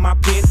 ain't in my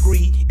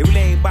pedigree. It really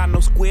ain't about no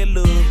square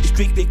love. It's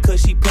strictly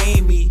cause she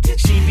paying me.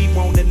 She be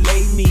wanna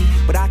lay me,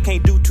 but I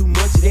can't do too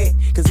much of that.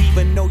 Cause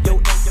even though your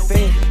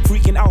fat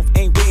freaking off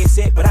ain't where it's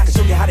at, but I can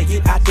show you how to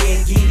get out there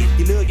and get it.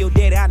 You love your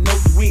daddy, I know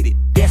you with it.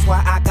 That's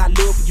why I got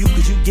love for you,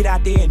 cause you get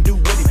out there and do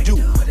what it do.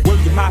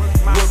 Work your mouth,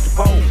 work the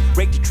phone.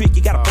 Break the trick,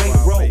 you gotta play the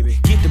role.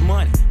 Get the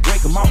money,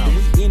 break them off, and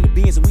we in the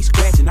bins and we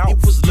scratching off.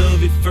 It was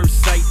love at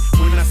first sight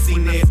when I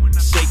seen that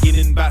shaking,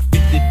 and about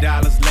 $50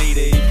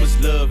 later it was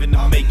love in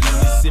the making.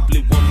 It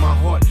simply won my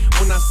heart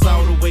when I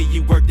saw the way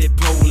you worked that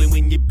pole, and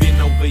when you bent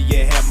over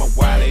you had my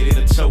wallet in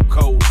a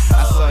chokehold.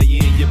 I saw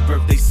you in your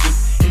birthday suit,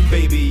 and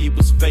baby it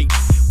was fake.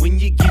 When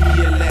you give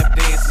me a lap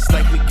dance, it's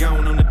like we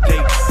gone on a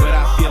date, but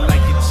I feel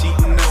like you're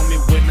cheating on me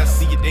when I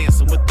see you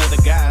dancing with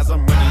other guys.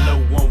 I'm running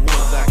low on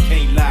ones, I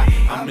can't lie,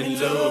 I'm in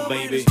love,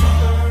 baby. She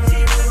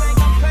really think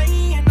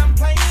I'm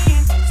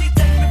playing. She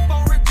take me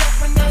for a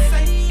joke when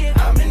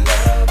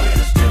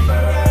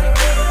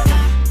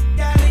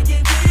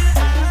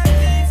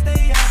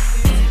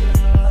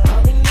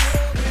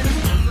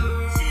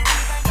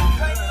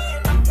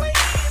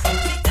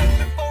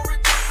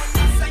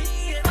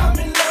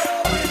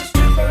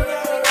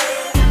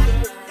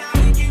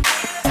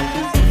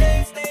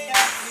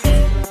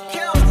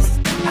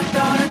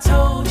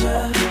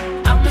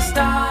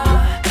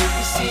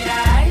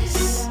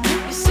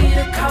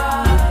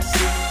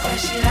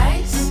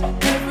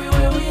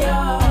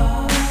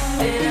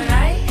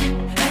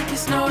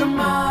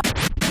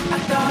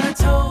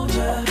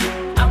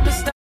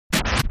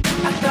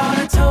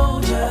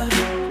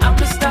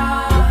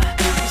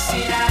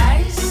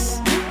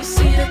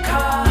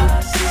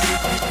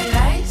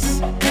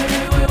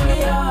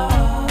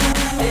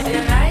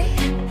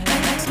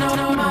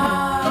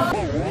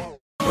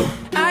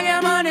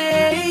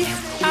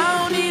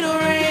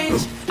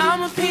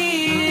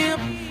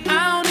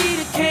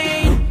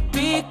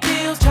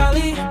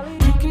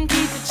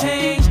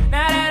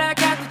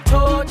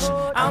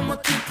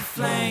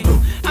flame.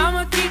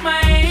 I'ma keep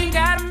my aim,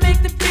 gotta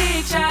make the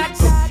big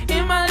shots.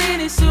 In my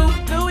linen suit,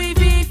 Louis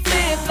V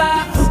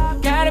flip-flops.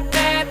 Got a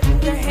bad,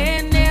 the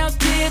hand nails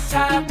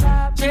tip-top.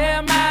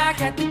 Jeremiah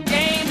got the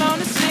game on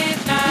the slip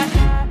knot.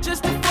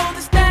 Just to fold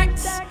the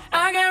stacks,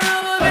 I got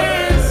rubber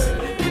bands.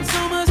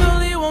 Consumers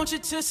only want you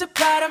to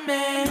supply the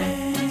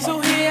man. So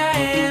here I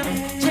am,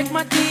 check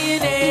my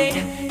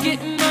DNA.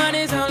 Getting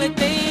money's only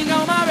thing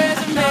on my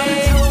resume.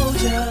 I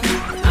told ya,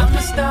 I'm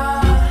a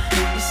star.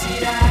 You see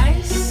the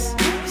ice,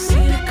 you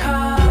see the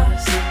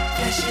cars,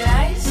 flashy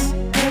lights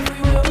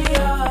everywhere we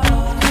are.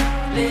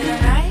 Little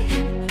night,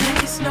 like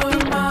it's no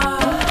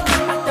tomorrow.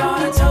 I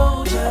thought I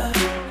told ya,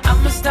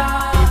 I'm a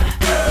star.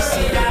 You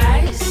see the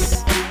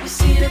ice, you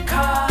see the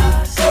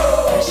cars,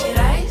 flashy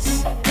lights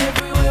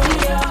everywhere we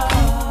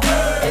are.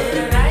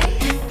 Little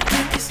night,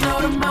 like it's no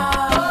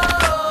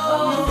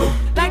tomorrow.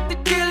 Like the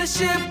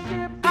dealership,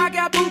 I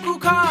got buku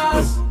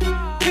cars.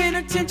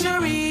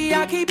 Penitentiary,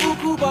 I keep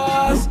buku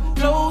bars.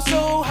 Flow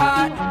so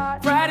hot,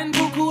 riding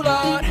buku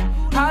lord.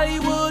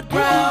 Hollywood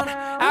ground,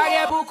 I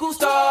got buku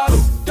stars.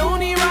 Don't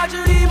need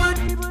Roger Ebert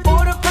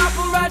or the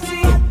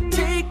paparazzi.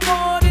 Take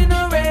more than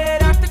a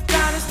red off the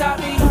ground and stop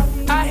me.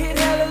 I hit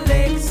hella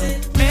legs,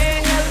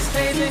 man, hella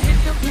stays and hit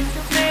the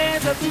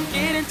plans up.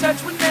 Get in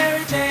touch with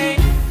Mary Jane.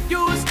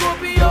 You a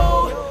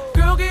Scorpio,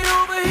 girl, get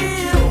over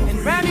here and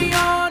ride me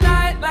all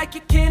night like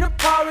you can a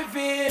Paul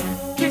Revere.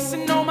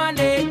 Kissing on my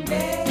neck,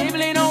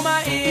 nibbling on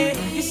my ear.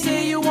 You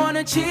say you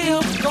wanna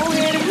chill, go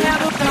ahead and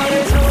have a beer.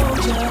 I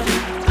told ya,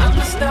 I'm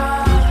a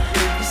star.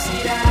 You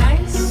see the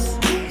ice,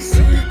 you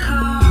see the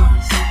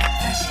cars,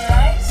 flashy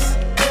lights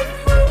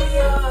everywhere we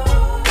are.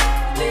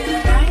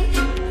 Little night,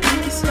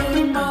 like it's no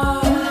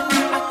tomorrow.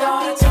 I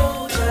thought I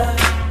told ya,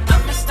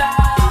 I'm a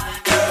star.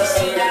 You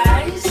see the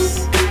ice,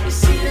 you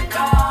see the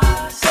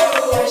cars,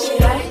 flashy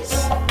lights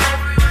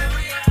everywhere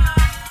we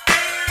are.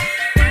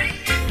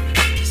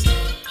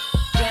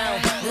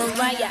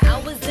 Mariah, I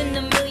was in $1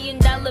 million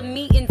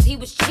meetings, he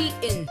was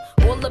cheating.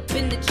 All up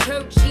in the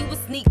church, he was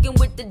sneaking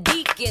with the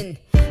deacon.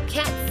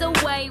 Cats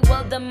away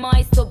while the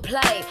mice will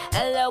play.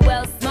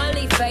 LOL,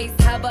 smiley face,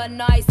 have a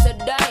nicer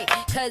day.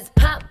 Cause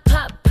pop,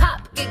 pop,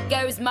 pop, it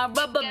goes my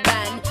rubber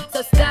band.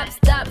 So stop,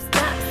 stop,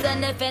 stop,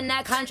 sniffing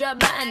that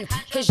contraband.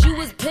 Cause you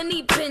was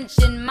penny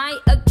pinching, my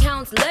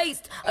account's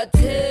laced.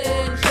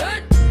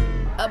 Attention,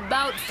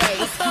 about face.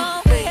 I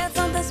thought we had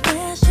something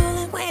special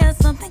and we had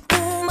something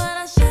good, but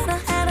I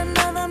should've had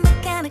another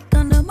mechanic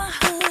under my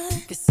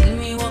hood. You see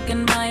me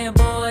walking by a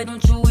boy,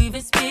 don't you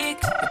even speak.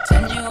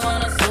 Pretend you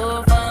on a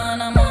sofa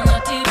and I'm on the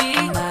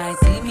TV. Might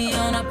see me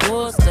on a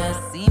poster,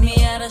 see me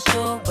at a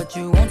show, but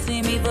you won't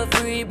see me for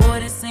free, boy,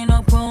 this ain't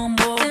no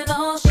promo. Then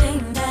all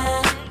shame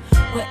that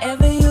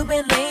wherever you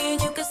been laying,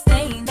 you can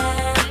stay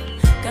there.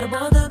 Gotta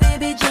bother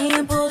baby J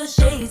and pull the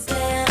shades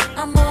down.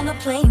 I'm on a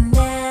plane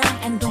now,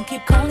 and don't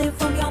keep calling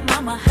from your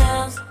mama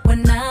house.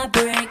 When I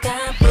break,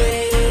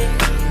 boy.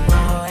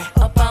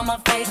 Up on my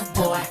face,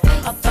 boy.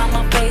 Up on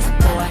my face,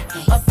 boy.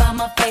 Up on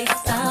my face,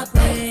 I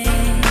break.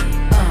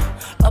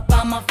 Up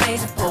on my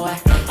face, boy.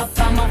 Up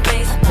on my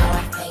face,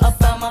 boy.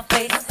 Up on my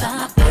face,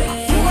 I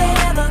break. You ain't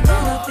ever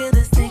gonna feel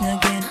this thing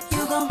again.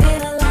 You gon'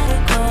 get a lot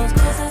of calls,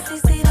 cause I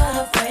see all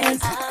her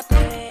friends. I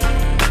break.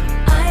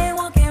 I ain't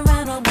walking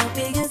around no more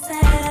big and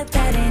sad.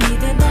 That ain't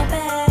even my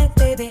bag,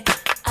 baby.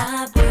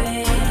 I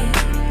break.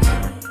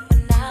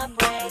 When I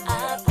break,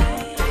 I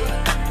break.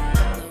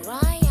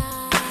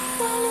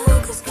 While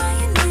Lucas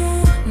crying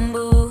now,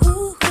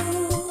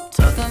 boo-hoo-hoo.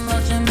 Talking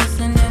about you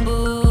missing it,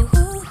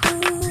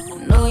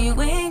 boo-hoo-hoo. I know you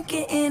ain't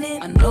getting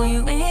it, I know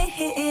you ain't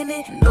hitting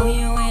it. I know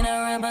you ain't a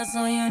rapper,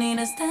 so you need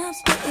to stop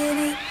spitting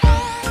it.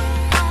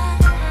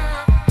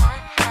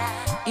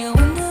 You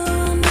wonder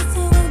who I'm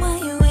messing with while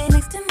you ain't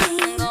next to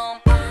me.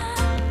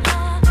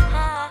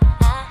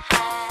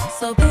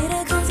 So pay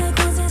the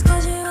consequences,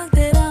 cause you rocked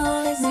it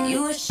all. Listen,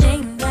 you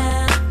ashamed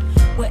now.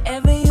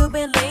 Wherever you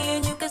been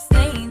laying, you can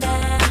stay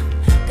there.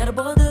 Gotta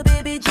bother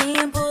baby G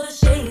and pull the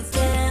shades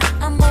down.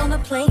 I'm on a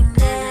plane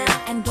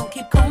now, and don't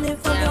keep calling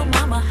from your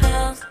mama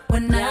house.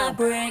 When I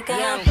break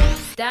out,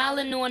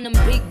 styling on them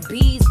big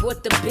B's,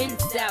 brought the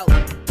Benz out.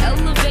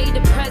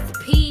 Elevator press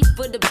P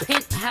for the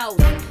penthouse.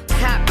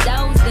 Top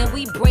those, then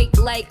we break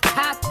like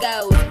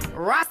tacos.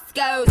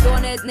 Roscoe's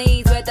on his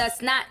knees with a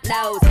snot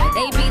nose.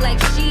 They be like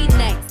she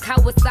next,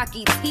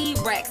 Kawasaki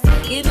T-Rex.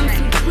 Give him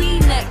some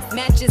Kleenex,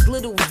 matches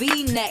little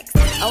V-necks.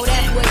 Oh,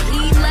 that's what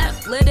he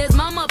left, let his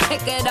mama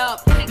pick it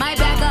up. Might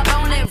back up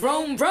on it,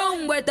 vroom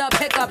vroom with the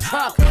pickup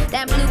truck.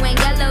 That blue and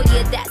yellow,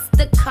 yeah, that's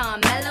the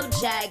Carmelo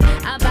Jag.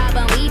 I bob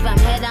and weave, I'm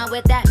head on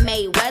with that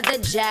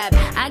Mayweather jab.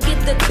 I get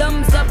the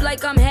thumbs up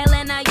like I'm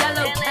hailing a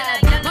yellow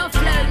cab. My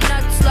flow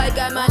nuts like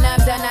I'm a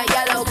nuts and a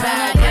yellow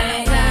bag.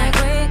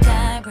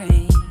 I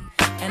break,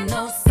 and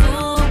no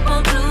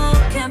super glue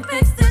can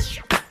fix this.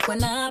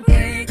 When I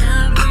break,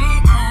 I break.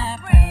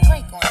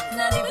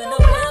 Not even a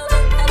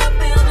builder and a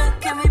builder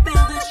can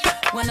rebuild this.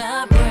 When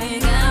I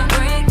break, I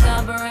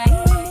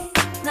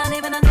break. Not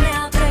even a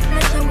nail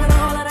technician with a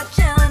whole lot of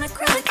gel and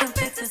acrylic can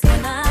fix this.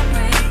 When I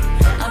break,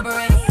 I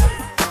break.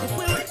 If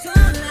we were to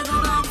live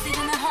along,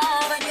 seeing the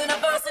high, but you know.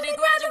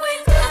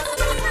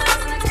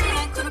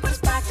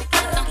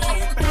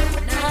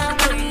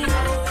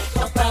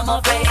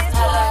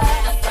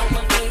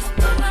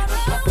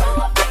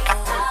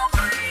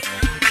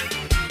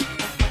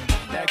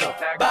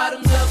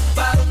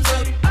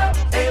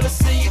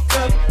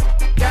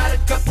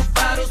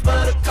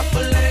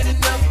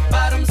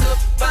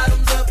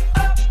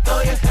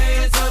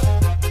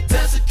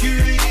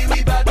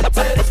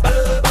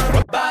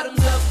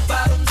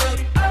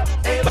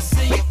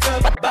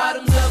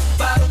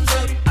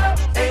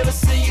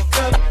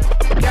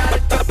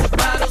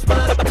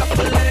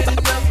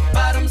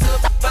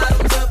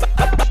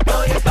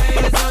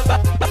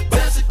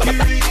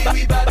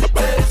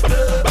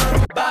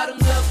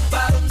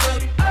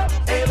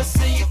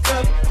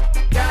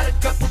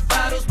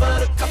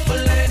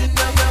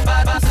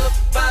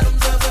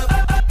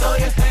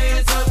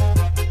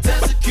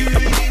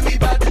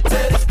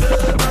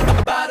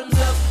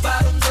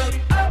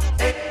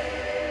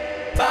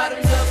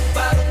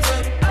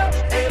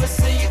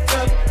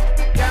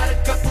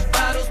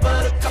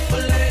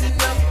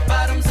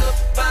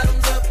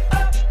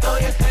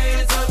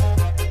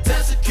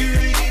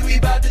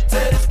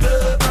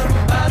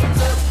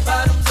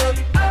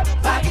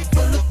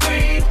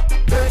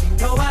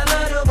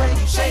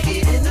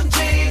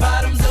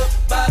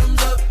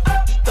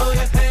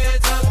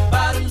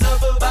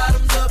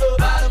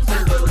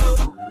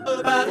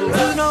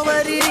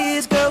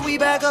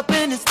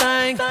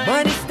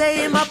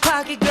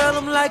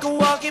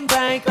 motherfucking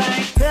bank.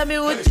 Tell me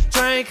what you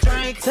drink.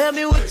 Tell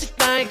me what you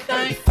think.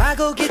 If I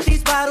go get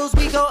these bottles,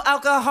 we go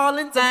alcohol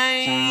and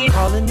tank.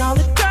 Calling all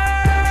the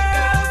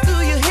girls, do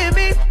you hear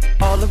me?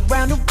 All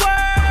around the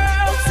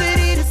world,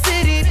 city to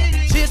city.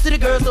 Cheers to the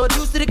girls, or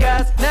deuce to the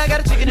guys. Now I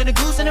got a chicken and a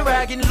goose and a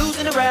rag, getting loose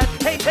in the rat.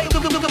 Hey, hey,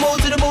 move to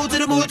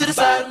the move to the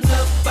side.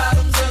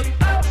 Bottoms up,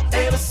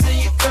 ever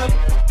see you come?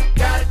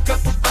 Got a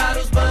couple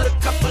bottles, but a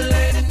couple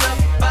ain't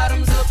enough.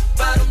 Bottoms up,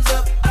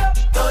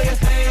 throw your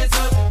hands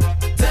up.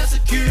 Tell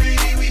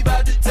security we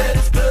bout to tear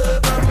this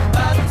club up.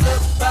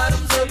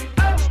 Bottoms up,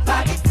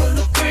 pocket full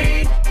of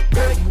green.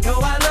 Girl, you know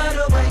I love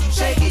the way you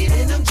shake it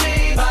in them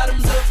jeans.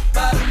 Bottoms up,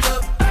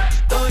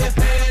 throw your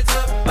hands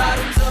up.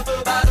 Bottoms up.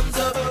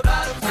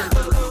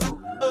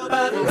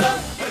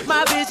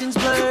 My vision's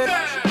blurred,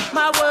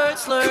 my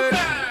words slurred.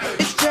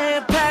 It's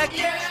jam-packed,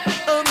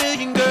 a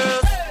million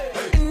girls,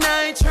 and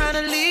I ain't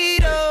tryna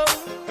lead up.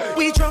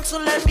 We drunk, so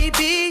let me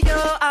be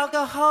your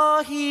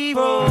alcohol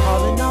hero.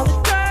 Calling all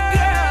the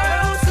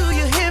girls, do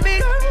you hear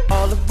me?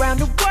 All around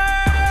the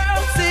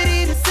world,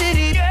 city to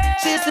city.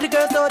 Cheers to the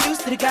girls, throw a deuce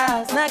to the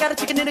guys. Now I got a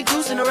chicken and a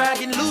goose and a rag,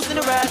 getting loose in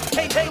the rat.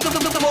 Hey, hey,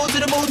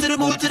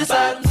 move to the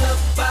side.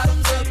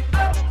 Bottoms up,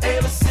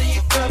 ever see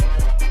you come?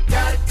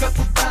 Got a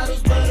couple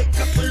bottles, but a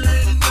couple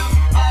ain't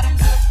enough.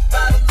 Bottoms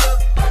up,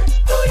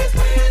 throw your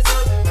hands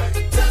up.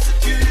 Tell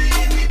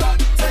security we bout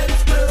to tear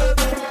this club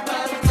up.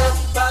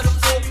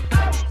 Bottoms up,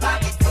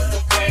 pocket full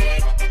of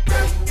green.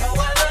 Girl, you know I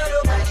love the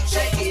way you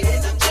shake it in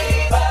them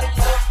jeans. Bottoms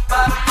up,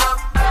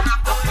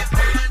 throw your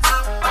hands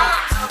up.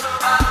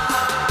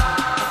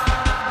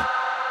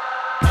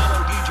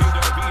 Follow DJ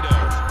Darvito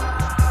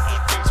on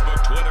Facebook,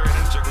 Twitter, and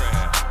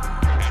Instagram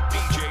at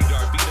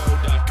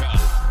djdarvito.com.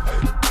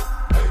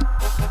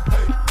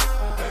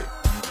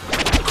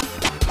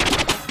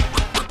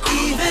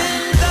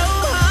 Even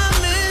though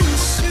I'm in the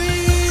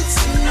streets,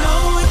 you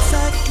know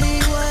exactly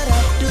what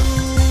I do.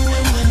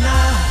 And when I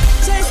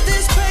chase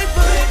this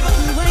paper,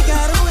 you ain't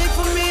gotta wait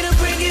for me to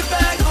bring it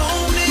back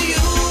home to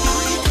you.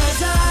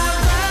 'Cause I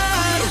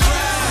ride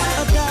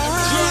or die.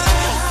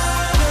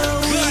 Girl,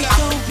 we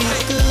gon' be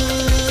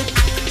good.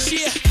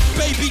 Yeah,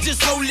 baby,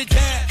 just hold it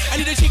down. I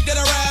need a chick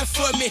that'll ride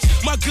for me.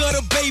 My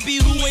gutter baby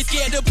who ain't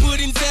scared to put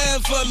in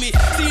time for me.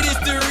 See this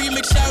the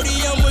remix, shouty,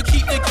 I'ma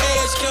keep the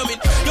cash coming.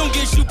 Don't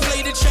get you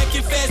play the track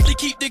and fastly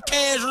keep the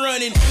cash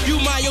running. You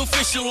my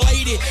official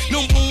lady,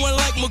 number one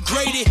like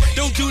McGrady.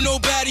 Don't do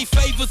nobody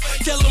favors,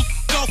 tell them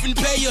off and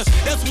pay us.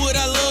 That's what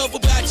I love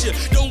about you.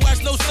 Don't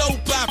watch no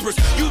soap operas.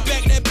 You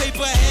back that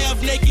paper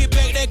half naked,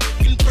 back that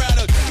cooking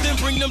product. Then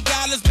bring them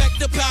dollars back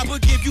to Papa,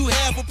 give you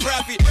half a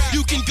profit.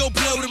 You can go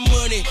blow the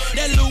money.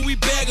 That Louis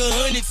bag of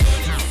hundreds.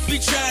 Be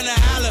trying to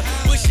holler,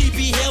 but she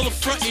be hella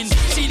frontin'.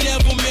 She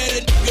never met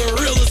a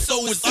gorilla,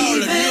 so it's all or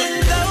Even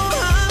nothing. though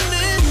I'm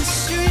in the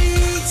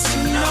streets,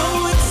 you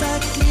know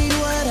exactly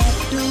what I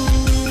do.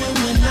 And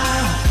when I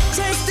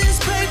chase this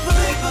paper,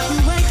 you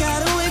ain't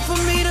gotta wait for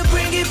me to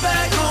bring it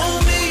back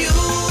home to you.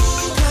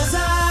 'Cause I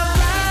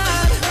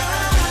ride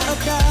or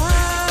die.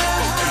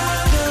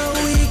 Girl,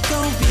 we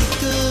gon' be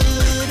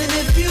good. And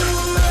if you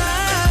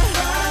ride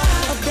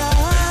or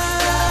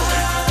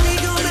die, we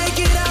gon' make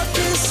it out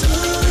this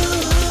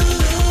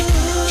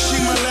hood. She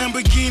my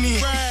Lamborghini,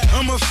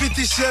 I'm a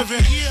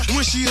 57.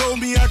 When she hold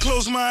me, I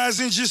close my eyes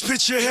and just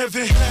picture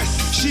heaven.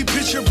 She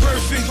picture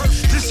perfect,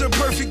 this a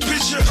perfect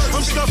picture.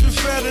 I'm stuffing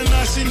fat and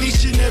ice in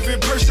each and every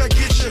purse I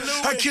get you.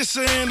 I kiss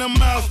her in the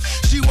mouth,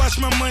 she watch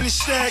my money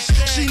stack.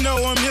 She know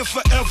I'm here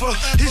forever,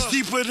 it's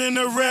deeper than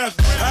a rap.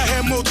 I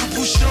had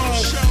multiple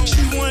shows,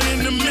 she won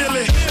in the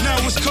milli. Now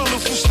it's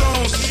colorful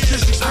stones,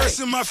 just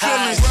expressing my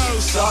feelings.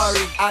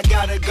 Sorry, I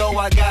gotta go,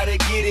 I gotta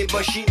get it.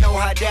 But she know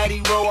how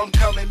daddy roll, I'm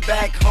coming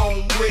back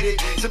home with it.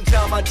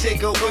 Sometime I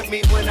take her with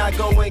me when I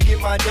go and get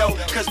my dough.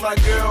 'Cause my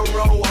girl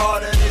roll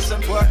harder than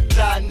some words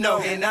I know.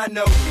 And I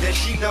know that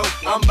she know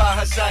I'm by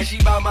her side, she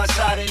by my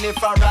side. And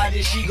if I ride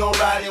it, she gon'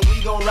 ride it. We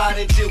gon' ride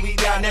until we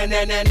die.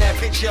 That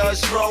picture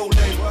us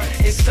rolling.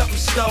 It's something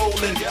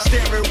stolen.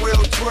 Steering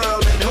wheel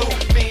twirling. Who?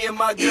 Me and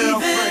my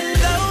girlfriend. Even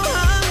though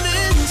I'm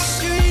in the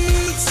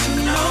streets, you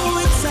know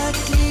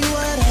exactly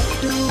what I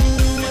do.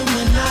 And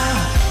when I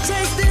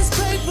chase this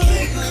paper,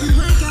 you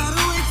ain't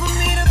gotta wait for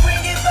me to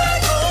bring it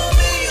back home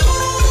to you.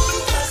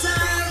 'Cause I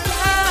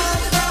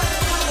ride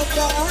or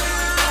die.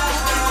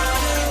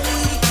 We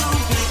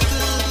gon' be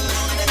good.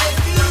 And if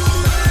you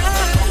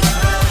ride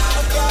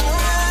or die,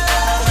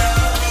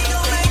 we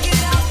gon' make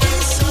it out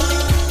this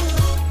hood.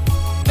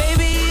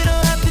 Baby, you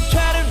don't have to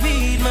try to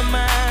read my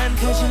mind,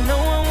 'cause you know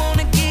I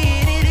wanna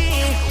get it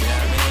in.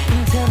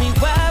 And tell me,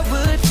 why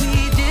would we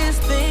just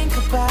think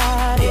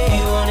about it?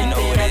 You wanna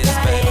know what it is,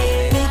 baby?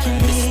 Making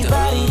me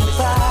body to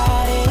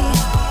body,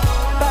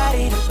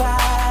 body to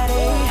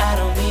body. I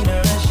don't mean to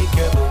rush you,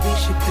 girl, but we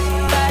should be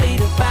body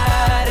to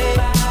body,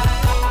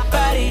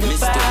 body to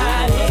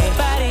body,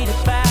 body to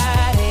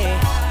body.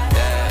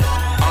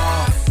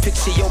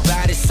 Picture your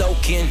body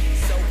soaking,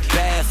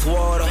 bath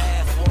water.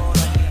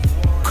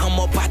 Come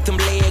up out them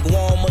leg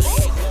warmers,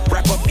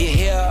 wrap up your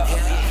hair,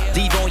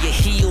 leave on your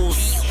heels.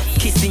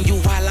 Kissing you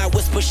while I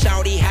whisper,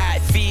 shawty, how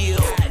it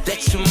feels. Let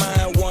let your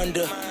mind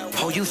wander.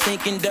 Oh, you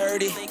thinking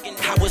dirty?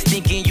 I was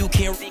thinking you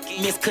can't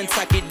miss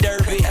Kentucky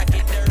Derby.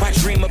 Why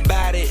dream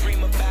about it?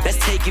 Let's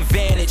take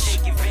advantage.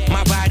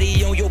 My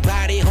body on your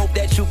body, hope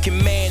that you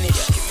can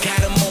manage. Got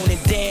him on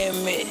it,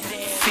 damn it,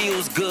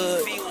 feels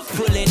good.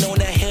 Pulling on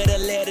the header,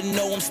 let her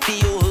know I'm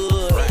still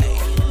hood.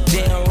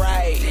 Damn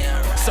right,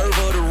 serve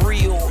her the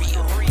real.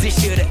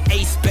 This year the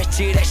ace, bet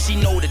you that she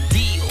know the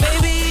deal.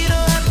 Baby, you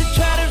don't have to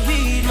try to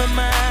read my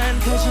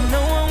mind, cause you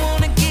know I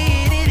wanna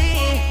get it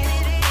in.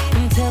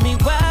 And tell me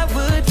why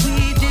would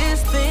we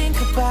just think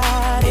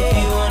about it? If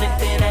you want it,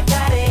 then I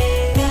got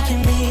it. We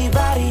can be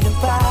body to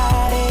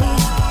body,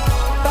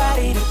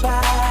 body to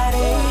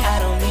body. I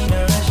don't mean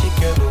to rush it,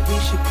 girl, but we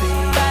should be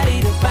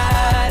body to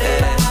body.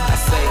 I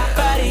say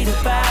body to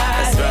body,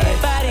 that's right.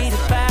 body to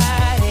body.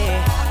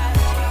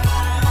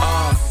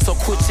 So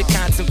quit your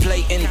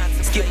contemplating,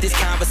 skip this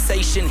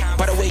conversation.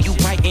 By the way you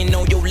biting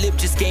on your lip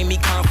just gave me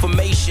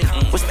confirmation.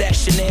 What's that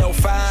Chanel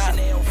 5?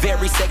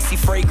 Very sexy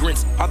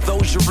fragrance. Are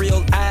those your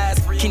real eyes?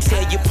 Can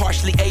tell you're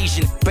partially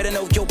Asian. Better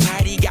know your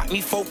body got me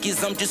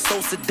focused, I'm just so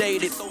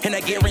sedated. And I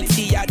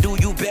guarantee I do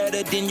you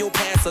better than your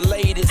past or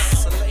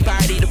latest.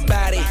 Body to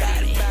body,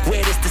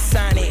 where does the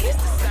sign it?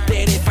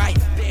 Bet if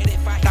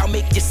I'll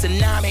make you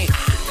tsunami.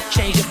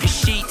 Change up your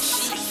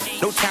sheets,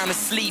 no time to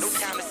sleep.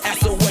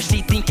 Ask her what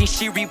she thinking,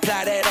 she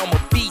reply that I'm a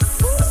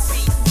beast.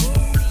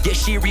 Yeah,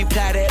 she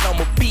reply that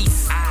I'm a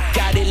beast.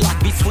 Got it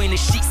locked between the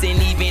sheets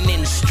and even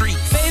in the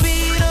streets. Baby,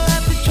 you don't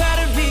have to try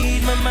to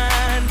read my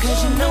mind,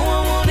 cause you know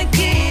I wanna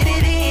get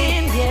it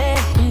in,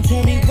 yeah. And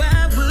tell me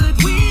why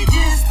would we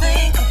just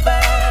think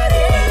about it?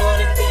 If you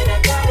want it, then I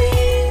got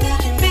it. We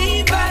can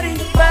be body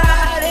to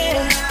body,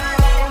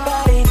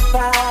 body to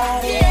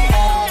body. I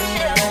don't mean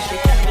to rush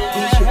it,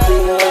 we should be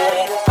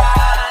body to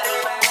body,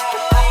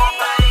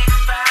 body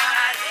to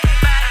body.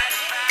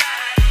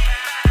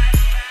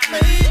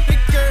 Baby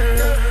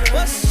girl,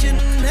 what's your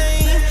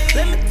name?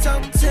 Let me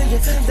talk to you,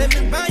 let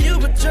me buy you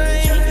a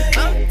drink.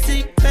 I'm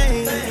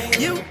T-Pain,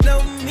 you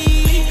know me.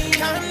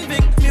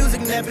 Convict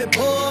music, never boy.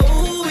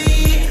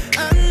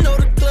 I know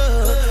the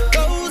club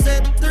goes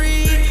at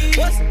 3.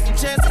 What's the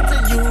chances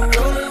of you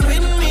rolling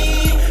with me?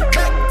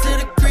 Back to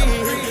the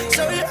crib,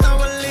 show you how I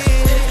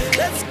live.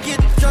 Let's get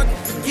drunk,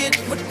 forget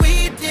what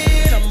we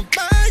did. I'ma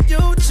buy you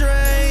a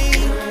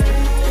train.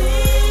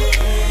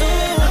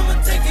 I'ma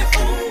take it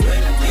home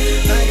with me.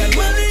 I got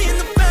money in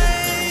the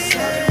bank.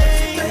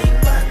 Think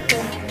about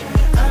that.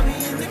 I be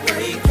in the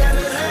gray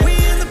Cadillac. We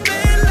in the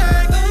bed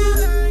like ooh,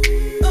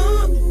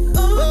 ooh,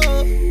 ooh,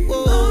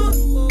 ooh,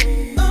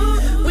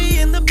 ooh. We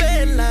in the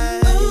bed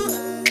like ooh,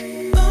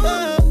 ooh,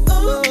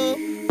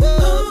 ooh,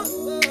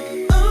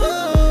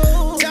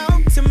 ooh.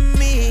 Talk to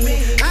me,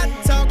 I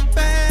talk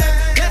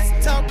back. Let's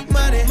talk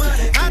money,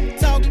 I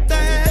talk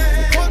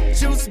that. Cork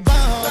juice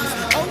bombs,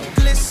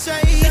 Oakley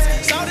shades.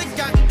 Shorty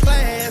got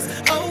class,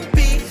 oh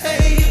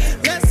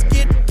behave. Let's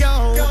get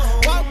gone,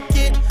 walk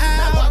it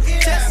out.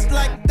 Just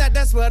like that,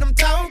 that's what I'm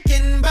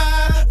talking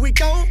about. We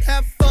gon'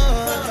 have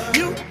fun,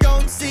 you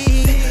gon'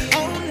 see.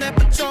 On that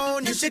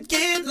Patron, you should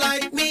get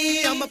like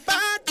me. I'ma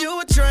buy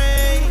you a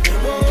drink.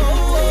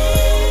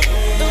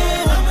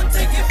 I'ma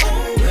take it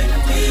home with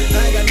me.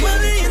 I got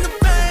money in the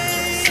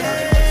bank.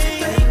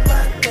 Think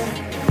about that.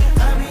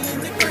 I be in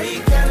the gray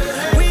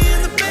Cadillac. We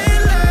in the bed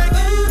like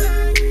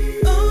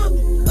ooh,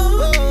 ooh,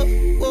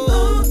 ooh,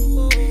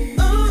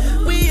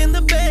 ooh. We in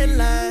the bed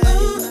like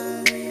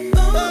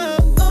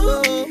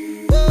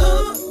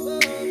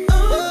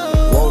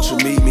Won't you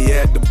meet me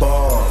at the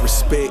bar?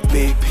 Respect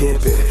big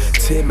pimpin'.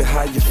 Tell me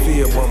how you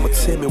feel, mama.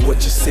 Tell me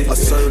what you see. A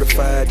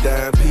certified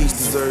dime piece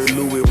deserve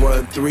Louis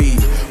 1-3.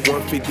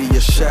 150 a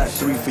shot,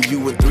 3 for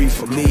you and 3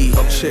 for me.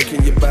 I'm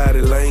checking your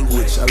body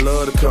language. I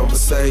love the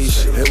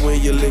conversation. And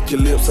when you lick your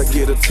lips, I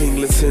get a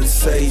tingling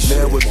sensation.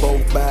 Now we're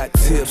both by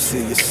tipsy.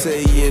 You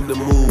say you in the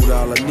mood.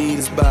 All I need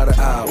is about an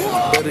hour.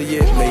 Better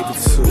yet, maybe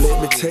 2.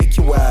 Let me take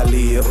you where I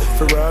live.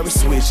 Ferrari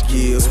switch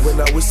gears. When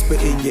I whisper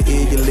in your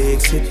ear, your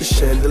legs hit the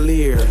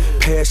chandelier.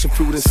 Passion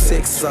fruit and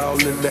sex all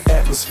in the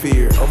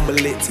atmosphere. I'ma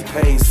let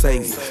T-Pain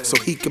sing it so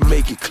he can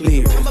make it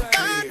clear. I'ma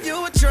buy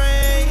you a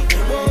drink.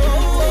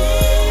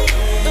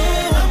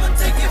 I'ma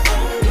take it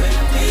home with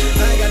me.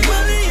 I got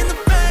money in the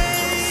bank.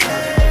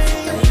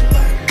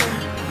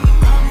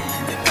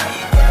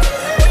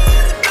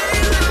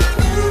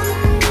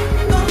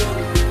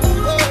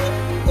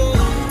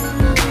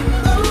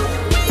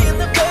 We in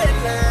the bed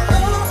now.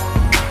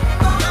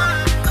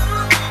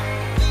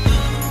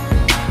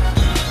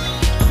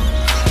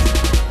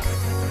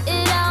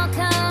 It all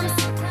comes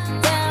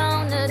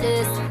down to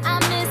this. I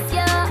miss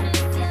you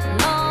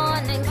more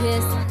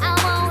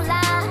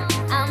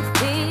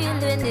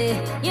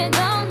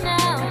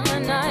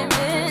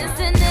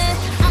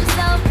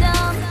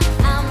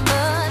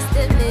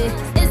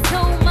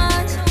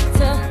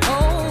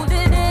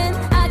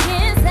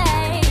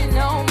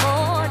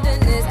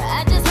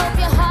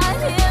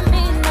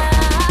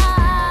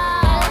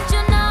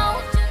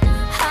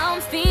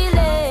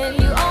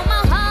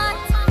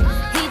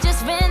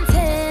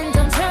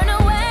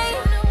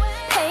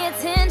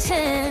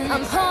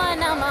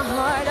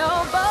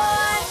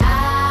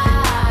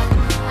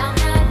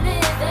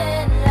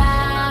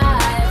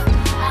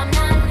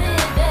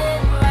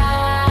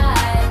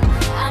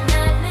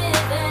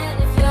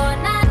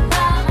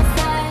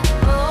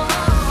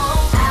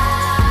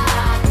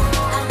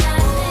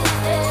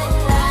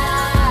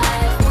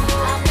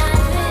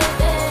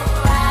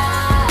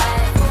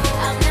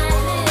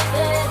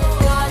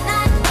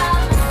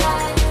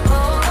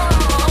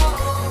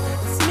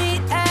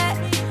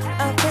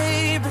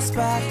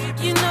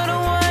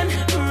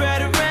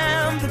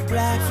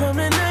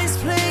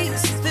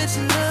much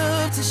you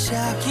love to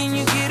shop. Can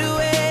you get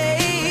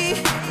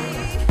away?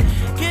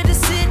 Get to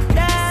sit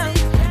down,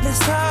 let's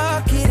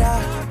talk it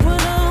out.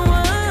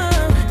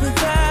 One-on-one,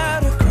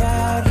 without a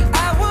crowd.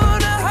 I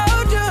wanna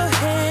hold your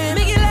hand,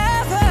 make you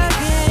laugh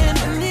again.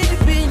 I need to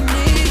be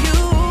near you,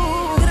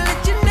 gonna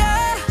let you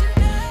know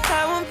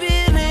how I'm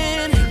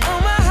feeling on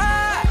my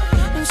heart.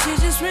 And she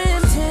just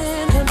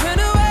renting, can't turn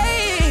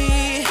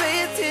away. Pay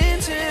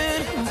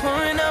attention, I'm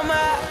pouring out my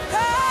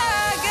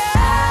heart, girl.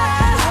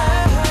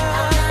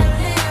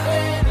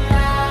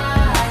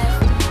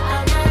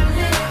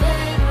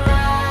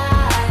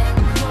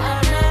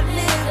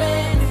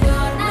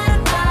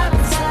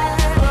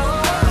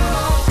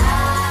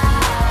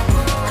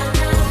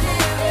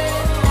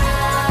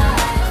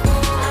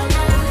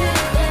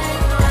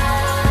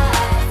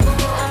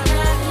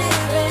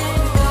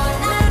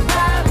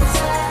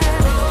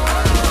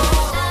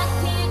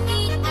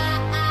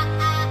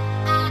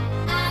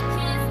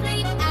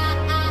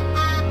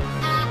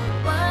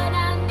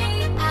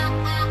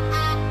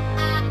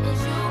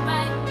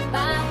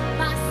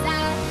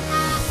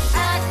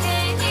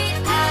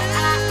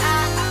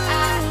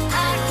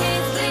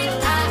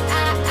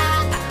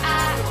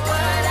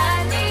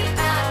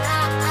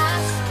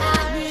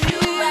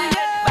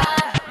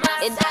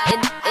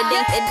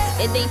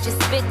 It ain't your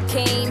spit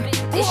cane,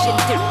 it's your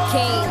dick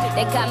cane.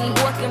 That got me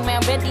walking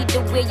around ready to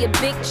wear your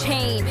big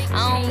chain.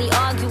 I only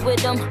argue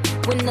with them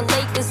when the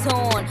Lakers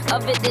on.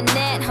 Other than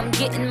that, I'm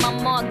getting my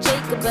Marc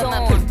Jacobs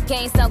on. But my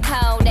game so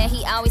cold that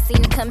he always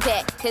seem to come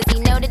back. Cause he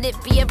know that it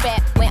be a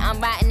rap when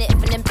I'm riding it from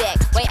the back.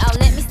 Wait, oh,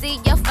 let me see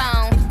your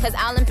phone. Cause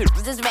all them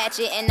bitches is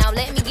ratchet. And now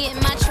let me get in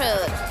my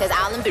truck. Cause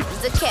all them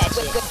bitches are catch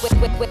it.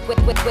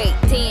 Wait,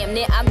 damn,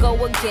 there I go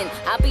again.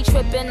 I be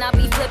tripping, I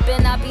be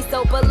flipping, I be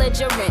so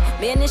belligerent.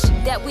 Man, this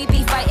shit that we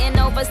be fighting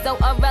over so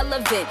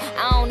irrelevant.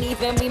 I don't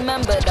even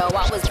remember though,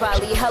 I was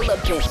probably hella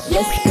bent.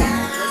 Let's go.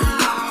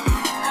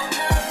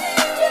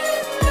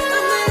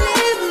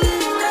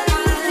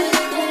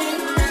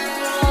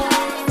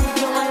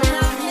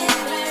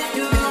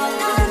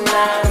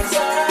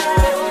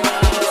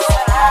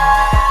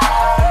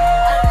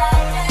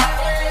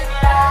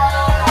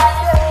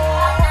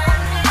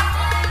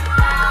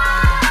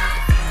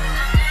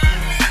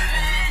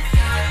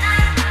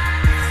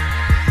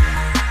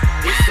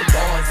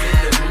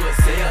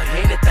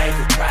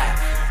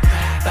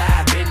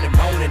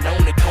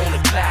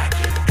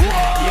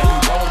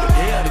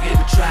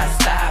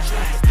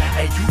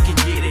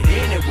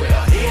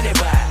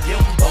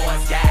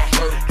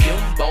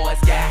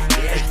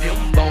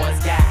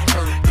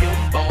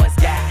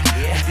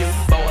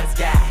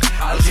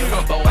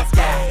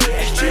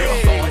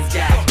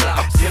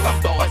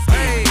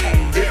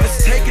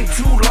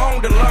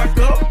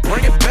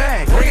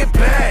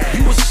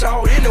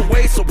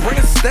 So bring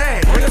a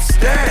stand,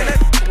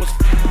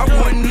 I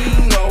wouldn't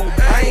even know.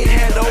 I ain't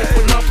had to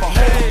open up a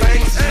whole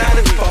thing since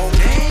 94.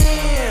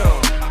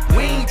 Damn,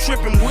 we ain't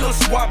tripping, we'll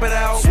swap it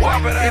out.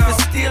 If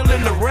it's still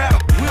in the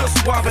rap, we'll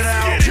swap it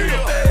out.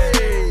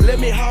 Let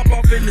me hop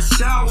off in the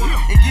shower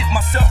and get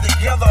myself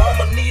together.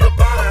 I'ma need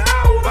about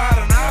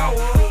an hour.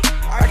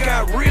 I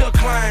got real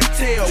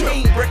clientele,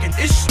 we ain't breaking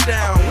this shit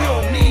down. We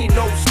don't need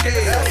no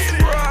scale.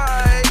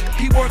 Right.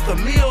 He worth a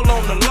meal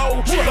on the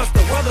low. Plus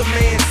the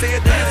weatherman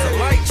said there's a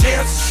light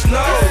chance of snow.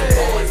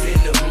 Boys in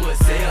the hood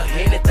sell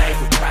anything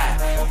for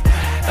private.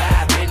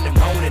 5 in the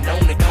morning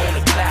on the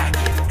corner clock.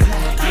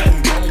 Yeah,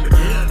 on the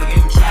hill,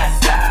 you try to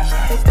stop.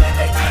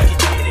 Hey, you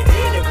can get it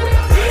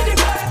anywhere.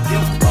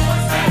 Them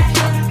boys got it.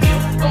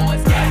 Them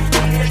boys got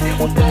it.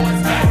 Them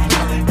boys got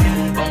it.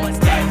 Them boys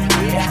got it.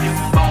 Yeah, them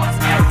boys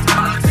got it.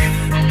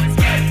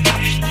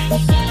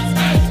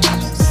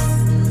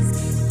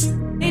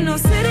 Ain't no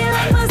city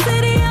like my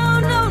city.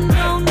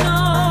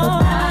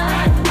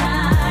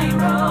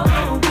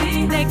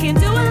 Can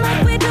do it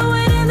like we do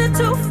it in the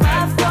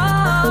 254.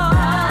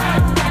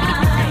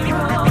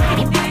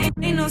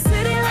 Ain't no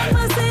city like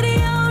my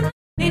city, oh no.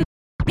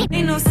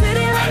 Ain't no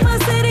city like my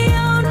city,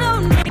 oh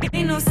no.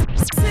 Ain't no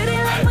city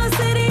like my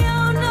city,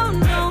 oh no,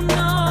 no,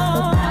 no.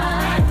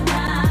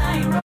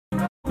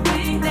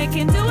 They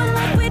can do it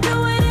like we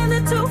do it in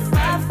the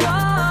 254.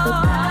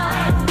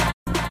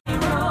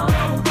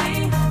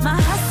 My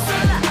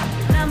hustle,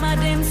 now my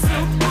damn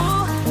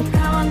super.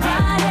 Come on,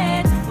 my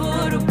head,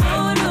 boo boo.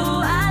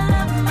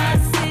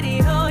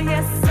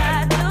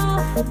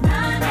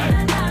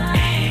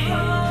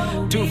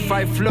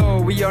 2-5 flow,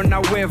 we on a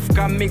wave.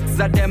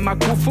 Kamixa dem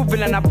akufu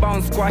vila na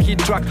bounce kwa hii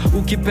track.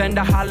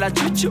 Ukipenda hala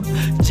chuchu,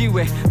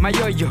 jiwe,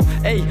 mayoyo.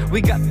 Hey,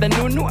 we got the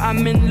nunu,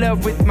 I'm in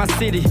love with my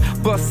city.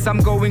 Boss,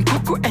 I'm going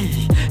kuku,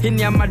 hey.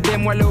 Hini ya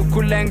madem wale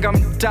ukulenga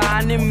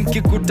mtaani.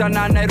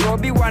 Mkikutana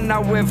Nairobi, wana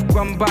wave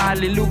kwa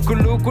mbali.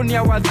 Luku ni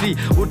ya wathi,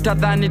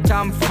 utadhani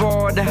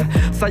Tamford.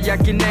 Saya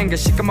kinenge,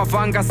 shika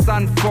mavanga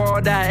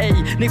Sanford. Hey,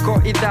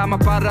 niko idha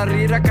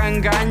mapararira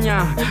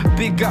kanganya.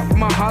 Big up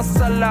my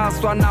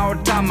hustlers, wanao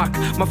tamak.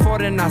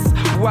 foreigners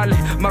wale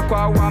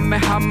makwa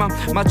wamehama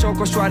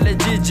machoko shwale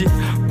jiji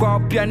kwa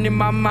pia ni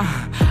mama.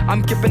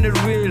 I'm keeping it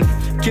real,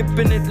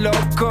 keeping it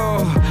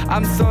loco.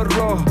 I'm so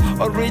raw,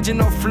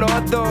 original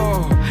flow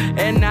though.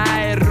 And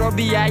I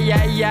Robbie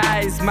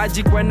ay. It's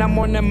magic when I'm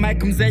on the mic,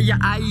 mzee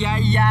ay.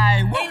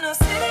 Ain't no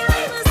city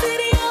like my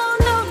city, oh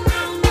no.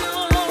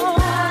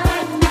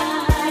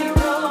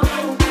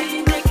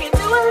 Nairobi, they can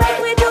do it like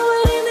we do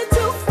it in the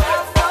 254.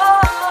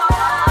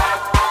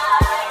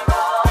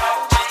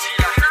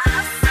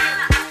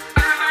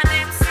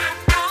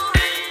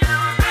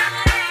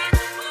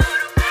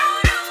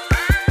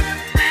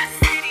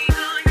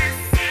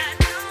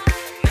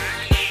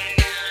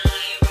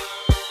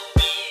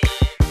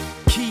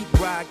 Keep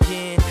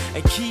rocking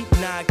and keep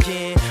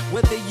knocking.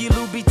 Whether you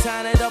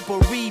Louboutin it up or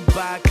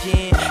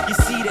Reebokin, you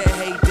see the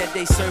hate that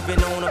they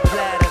serving on a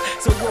platter.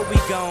 So what we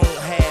gon'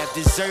 have,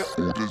 dessert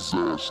or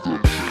disaster?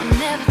 I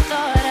never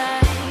thought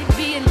I'd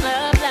be in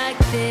love like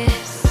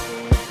this.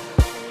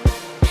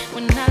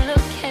 When I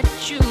look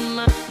at you,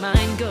 my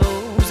mind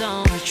goes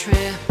on a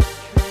trip.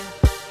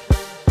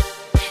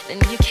 Then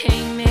you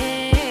came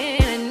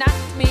in and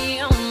knocked me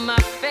on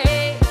my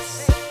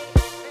face.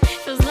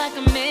 Feels like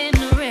I'm in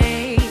a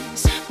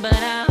race, but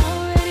I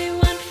already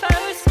won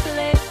first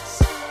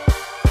place.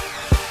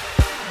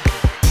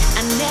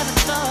 I never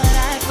thought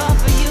I'd fall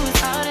for you as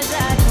hard as I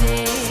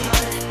did.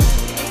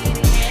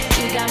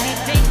 You got me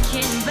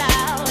thinking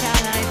about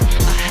our life,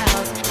 a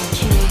house and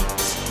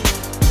kids.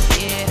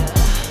 Yeah.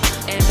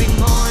 Every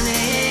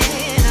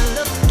morning I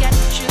look at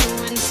you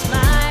and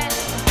smile.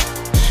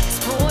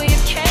 Before you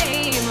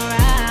came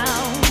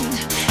around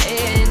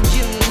and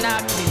you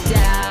knocked me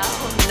down.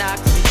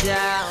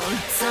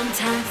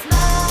 Sometimes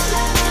love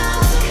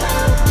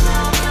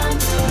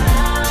comes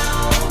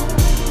around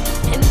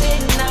and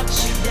it knocks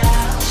you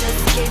down.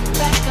 Just get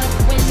back up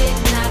when it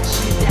knocks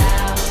you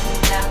down.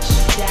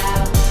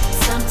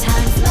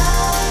 Sometimes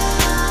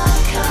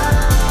love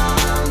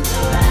comes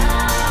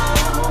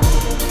around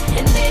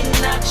and it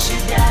knocks you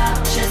down.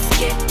 Just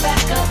get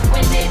back up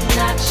when it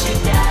knocks you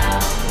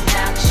down.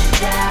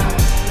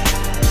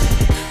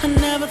 I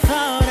never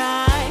thought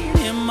I'd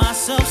hear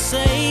myself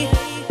say,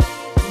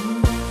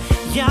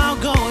 y'all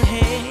go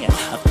ahead.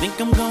 I think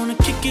I'm gonna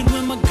kick it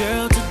with my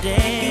girl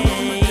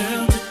today.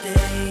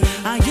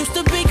 I used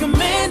to be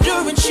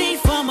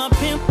commander-in-chief for my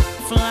pimp,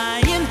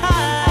 flying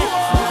high.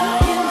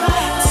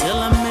 Till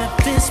I met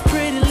this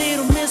pretty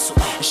little missile,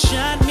 it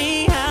shot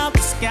me out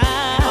the sky.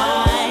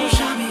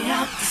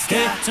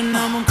 Hate to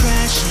know I'm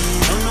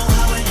crashing, don't know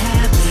how it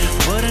happened,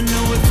 but I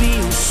know it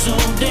feels so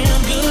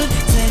damn good.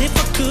 Said if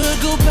I could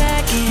go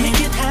back and make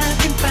it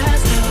happen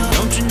faster,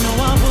 don't you know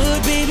I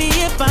would, baby,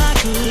 if I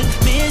could.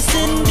 Miss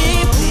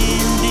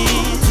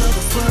independence of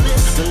the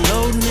fullest, the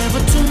load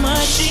never too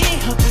much. She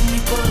helping me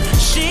pull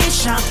it, she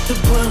shot the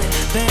bullet,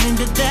 fell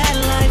into that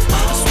life.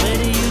 I swear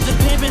to you, the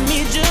pimp in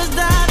me just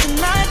died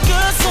tonight,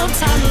 girl.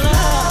 Sometimes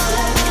love,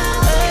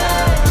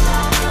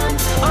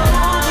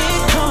 oh,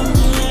 it comes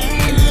in.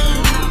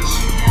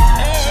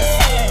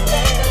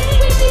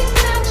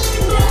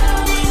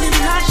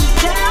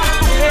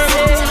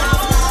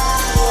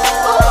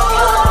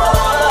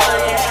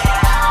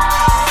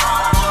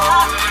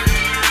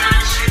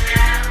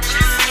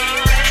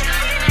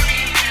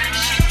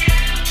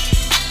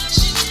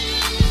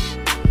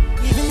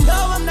 Even though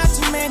I'm not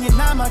your man, you're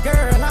not my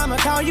girl, I'ma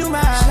call you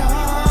mine.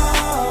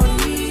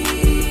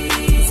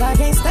 Cause I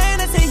can't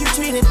stand to see you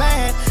treated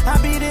bad. I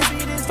be this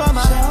for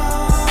my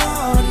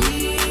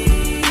shorty.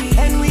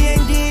 And we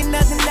ain't did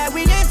nothing that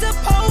we ain't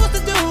supposed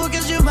to do,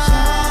 cause you mine.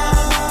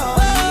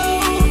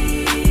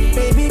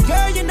 Baby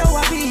girl, you know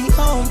I be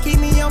home, keep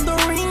me on the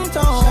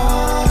ringtone.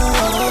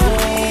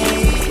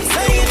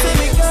 Sing it to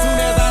me, girl. Soon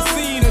as I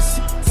seen her,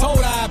 she told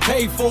her I'd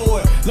pay for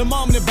it. The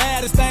mom the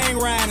baddest thing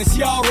round and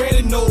she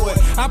already know it.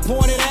 I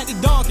pointed at the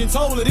donkey and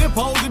told her this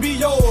supposed to be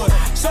yours.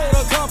 Showed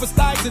her a couple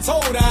stipes and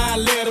told her I'd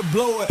let her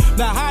blow it.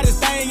 The hottest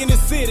thing in the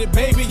city,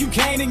 baby, you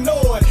can't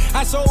ignore it.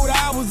 I showed her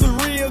I was a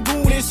real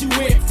goon and she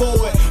went for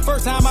it.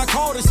 First time I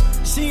caught her,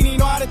 she didn't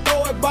know how to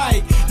throw it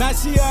bite. Now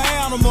she an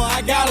animal,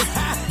 I got her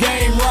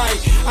game right.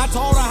 I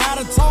taught her how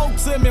to talk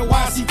to me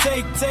while she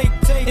take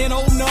and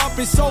open up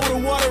and show her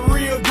what a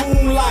real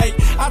goon like.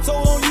 I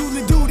told her don't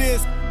usually do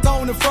this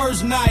on the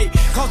first night,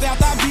 cause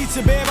after I beat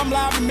you, babe, I'm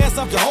liable to mess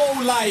up your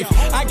whole life.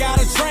 I got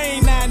a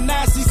train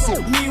now she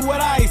soak me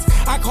with ice.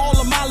 I call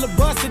her my little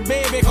busted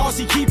baby, cause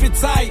she keep it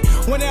tight.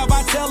 Whenever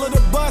I tell her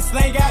to bust,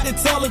 ain't got to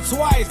tell her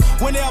twice.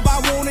 Whenever I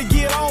wanna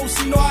get on,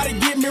 she know how to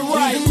get me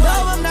right. Even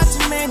though I'm not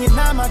your man, you're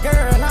not my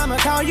girl, I'ma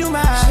call you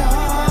mine.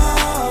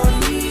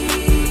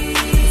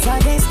 Cause I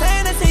can't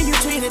stand to see you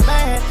treated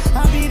bad.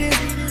 I'll be this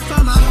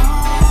for my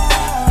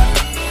heart.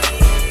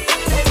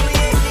 And we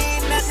ain't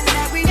did nothing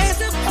that we ain't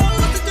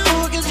supposed to do,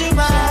 cause you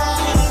mine.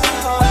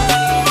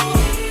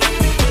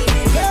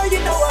 Girl, you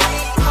know I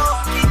ain't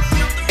home.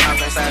 Up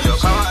inside your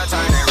car,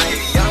 turn the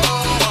radio.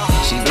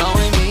 She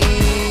blowing me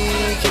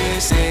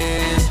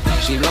kisses.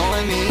 She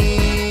blowing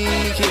me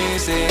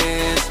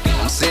kisses.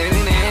 I'm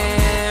sitting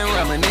there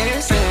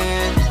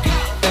reminiscing,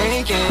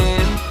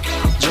 thinking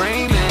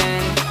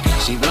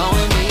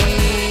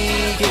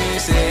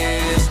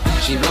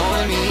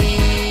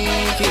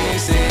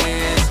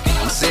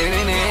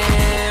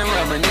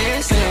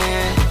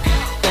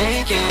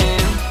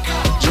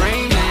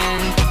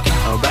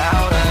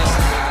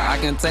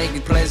can take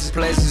you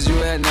places you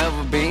have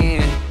never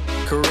been.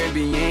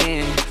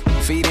 Caribbean,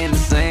 feet in the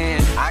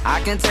sand.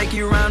 I can take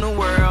you around the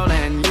world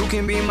and you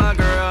can be my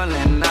girl.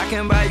 And I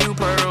can buy you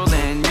pearls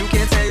and you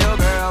can tell your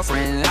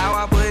girlfriend how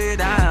I put it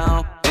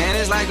down. And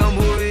it's like a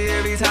movie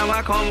every time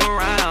I come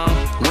around.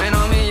 When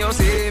I'm in your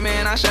city,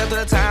 man, I shut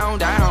the town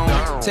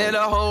down. Tell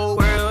the whole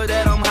world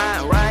that I'm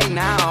hot right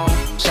now.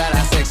 Shout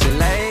out sexy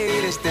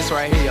ladies, this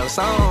right here your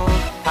song.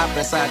 Hop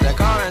inside the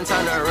car and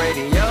turn the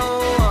radio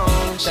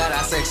on. Shout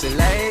out sexy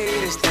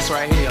ladies, this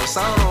right here your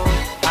song.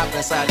 Hop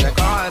inside the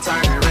car and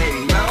turn the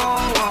radio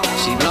on.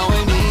 She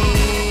blowing me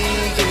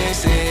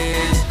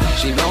kisses,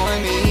 she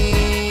blowing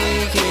me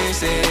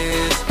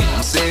kisses.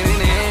 I'm sitting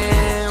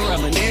there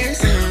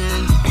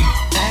reminiscing,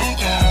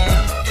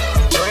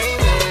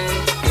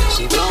 dreaming.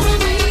 She blowing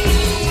me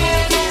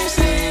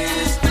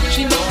kisses,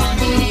 she blowing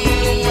me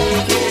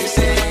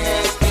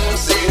kisses. I'm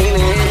sitting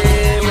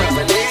there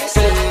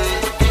reminiscing.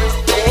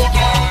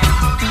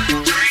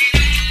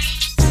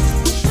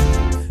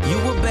 You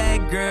a bad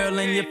girl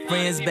and your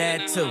friends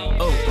bad too.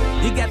 Oh,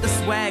 you got the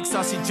swag,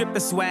 saucy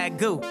drippin' swag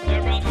goo.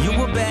 You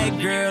a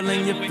bad girl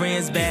and your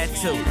friends bad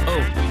too.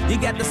 Oh, you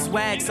got the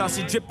swag,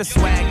 saucy drippin'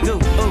 swag goo.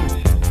 Oh.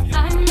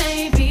 I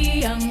may be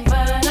young,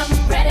 but I'm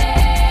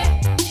ready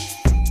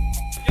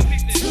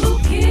to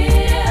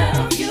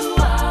give you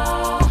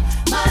all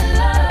my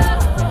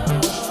love.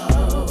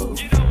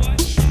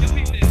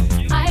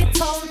 I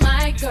told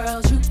my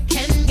girls you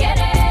can get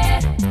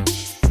it.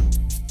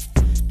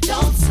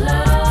 Don't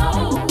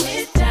slow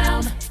it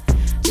down,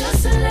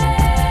 just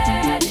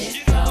let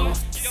it go.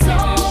 So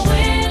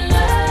in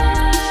love,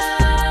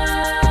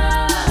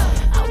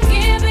 I'll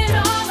give it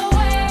all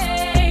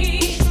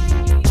away.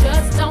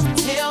 Just don't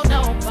tell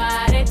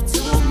nobody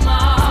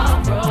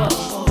tomorrow.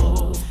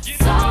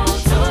 So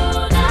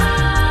tonight,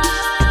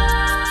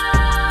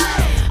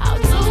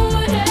 I'll do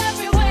it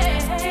every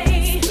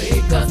way.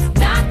 Because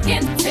I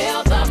can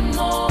tell the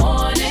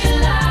morning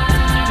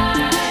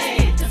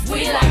light. 'Cause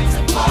we like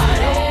to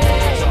party.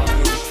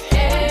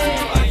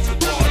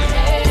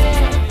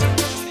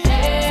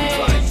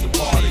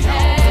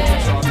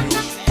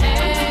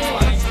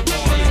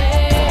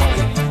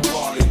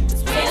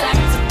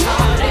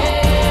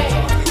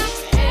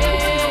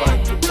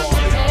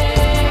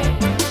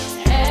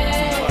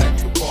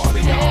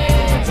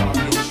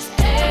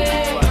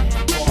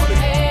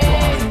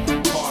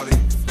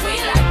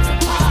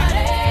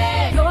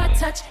 Your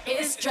touch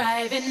is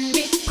driving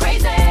me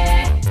crazy.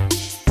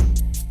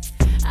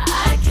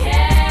 I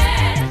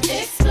can't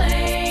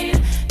explain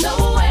the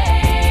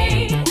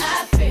way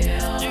I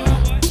feel.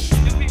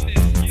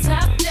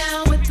 Top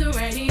down with the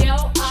radio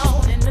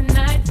on, and the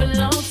night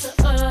belongs to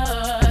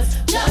us.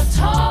 Just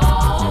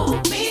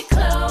hold me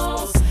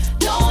close,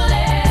 don't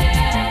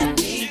let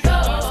me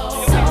go.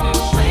 So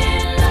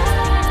in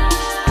love,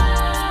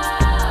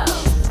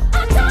 I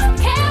don't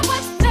care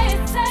what they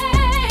say.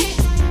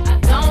 I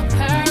don't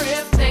care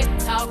if they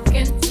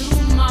talking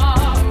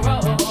tomorrow.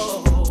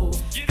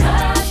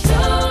 'Cause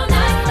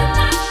tonight's the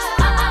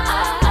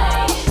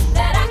night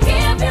that I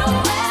give you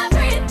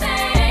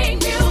everything.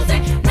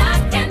 Music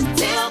knocking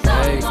till the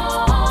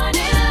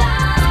morning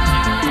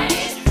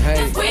light.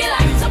 'Cause we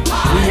like to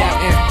party. We out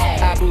in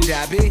Abu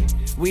Dhabi,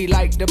 we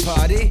like to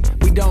party.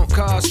 We don't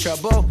cause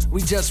trouble,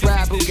 we just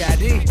ride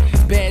Bugatti.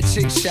 Bad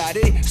chick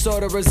shoddy,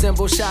 sorta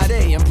resemble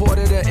Sade.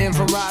 Imported her in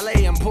from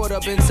Raleigh and poured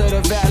up into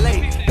the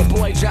valet. The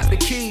boy dropped the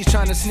keys,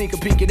 tryna sneak a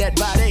peek at that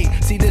body.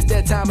 See this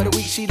that time of the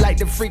week, she like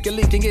to freak a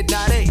leak and get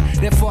naughty.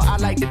 Therefore I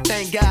like to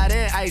thank God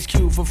and Ice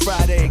Cube for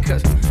Friday.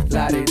 'Cause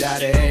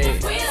la-di-da-di.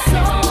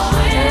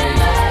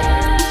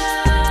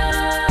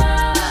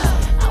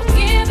 I'll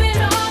give it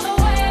all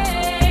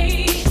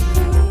away.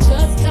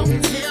 Just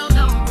don't tell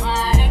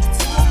nobody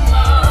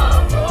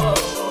tomorrow.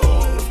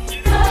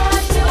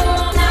 'Cause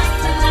tonight's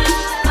the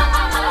night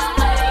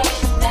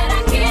that I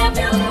give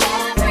you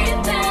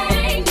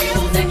everything.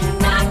 Music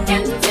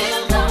knocking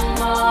till the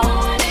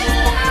morning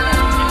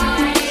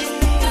light.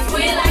 'Cause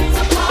we like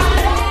to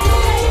party.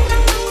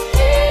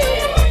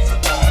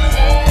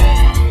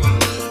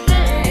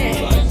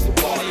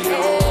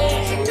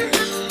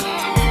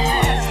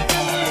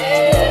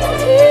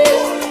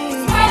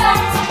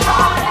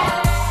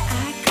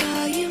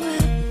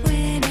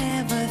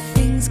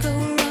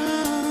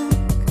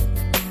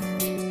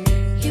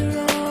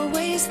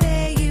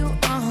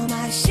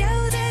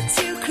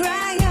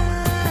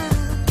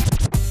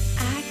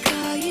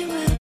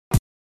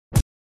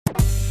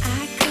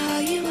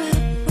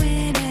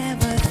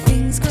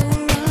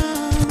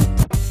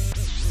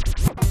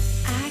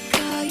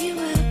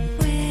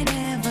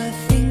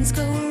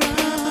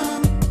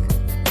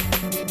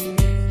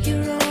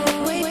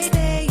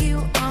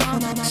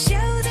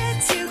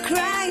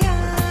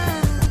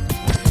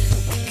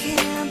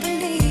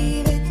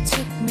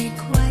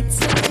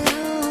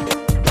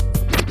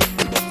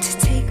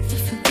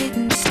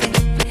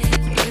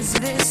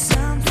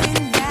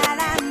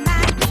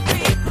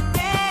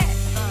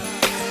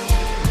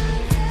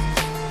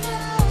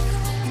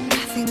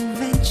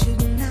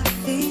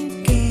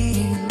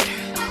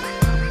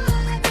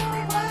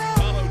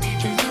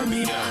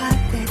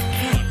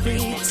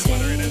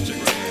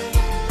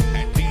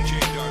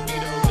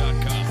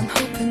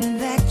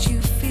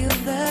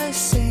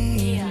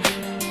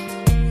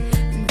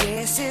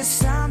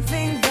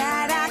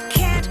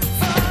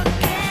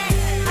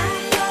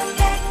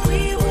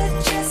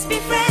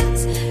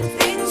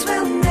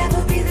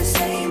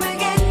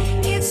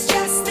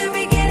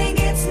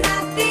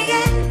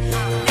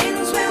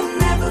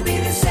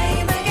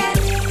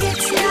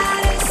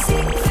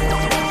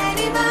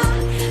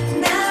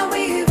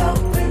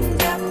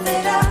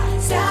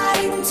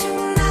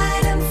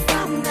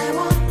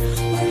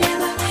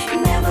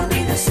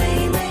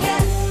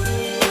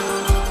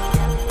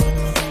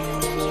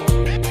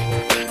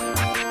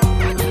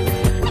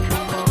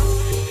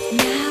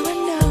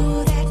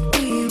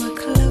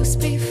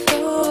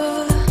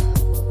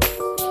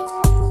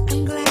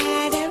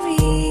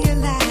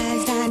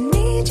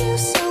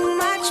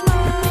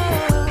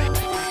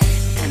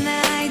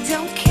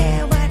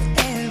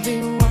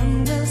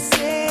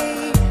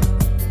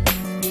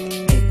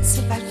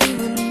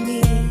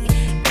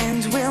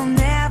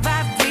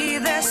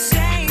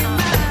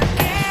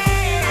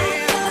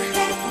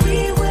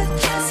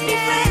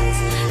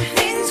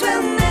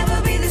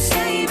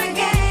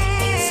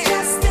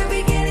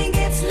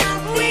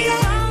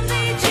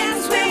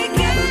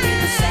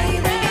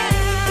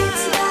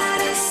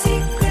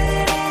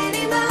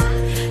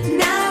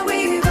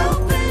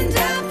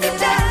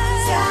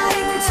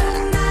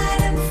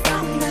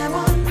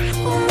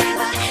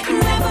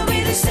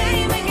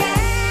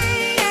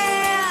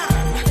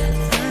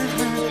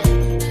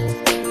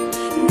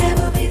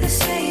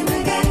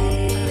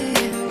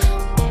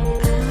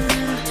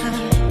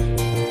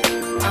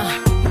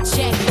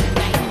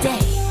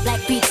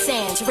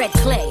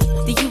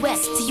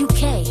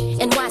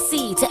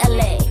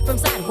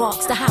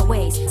 sidewalks, the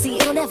highways. See,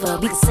 it'll never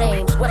be the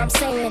same. What I'm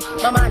saying,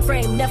 my mind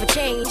frame never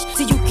changed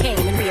till you came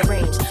and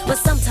rearranged. But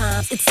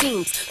sometimes it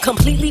seems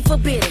completely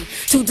forbidden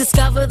to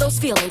discover those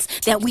feelings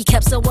that we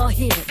kept so well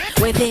hidden.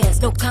 Where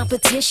there's no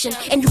competition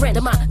and you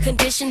render my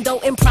condition, though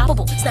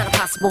improbable, it's not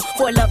impossible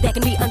for a love that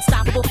can be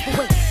unstoppable. But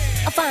wait,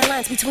 a fine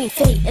line's between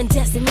fate and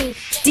destiny.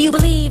 Do you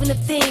believe in the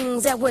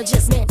things that were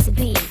just meant to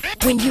be?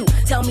 When you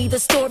tell me the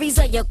stories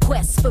of your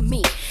quest for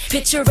me,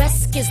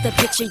 picturesque is the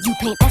picture you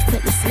paint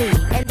effortlessly.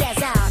 And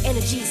as our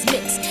energies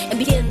mix and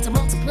begin to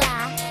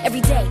multiply,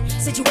 everyday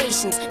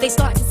situations, they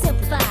start to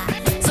simplify.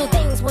 So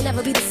things will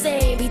never be the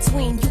same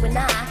between you and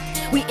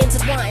I. We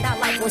intertwined our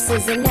life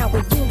forces and now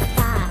we're unified.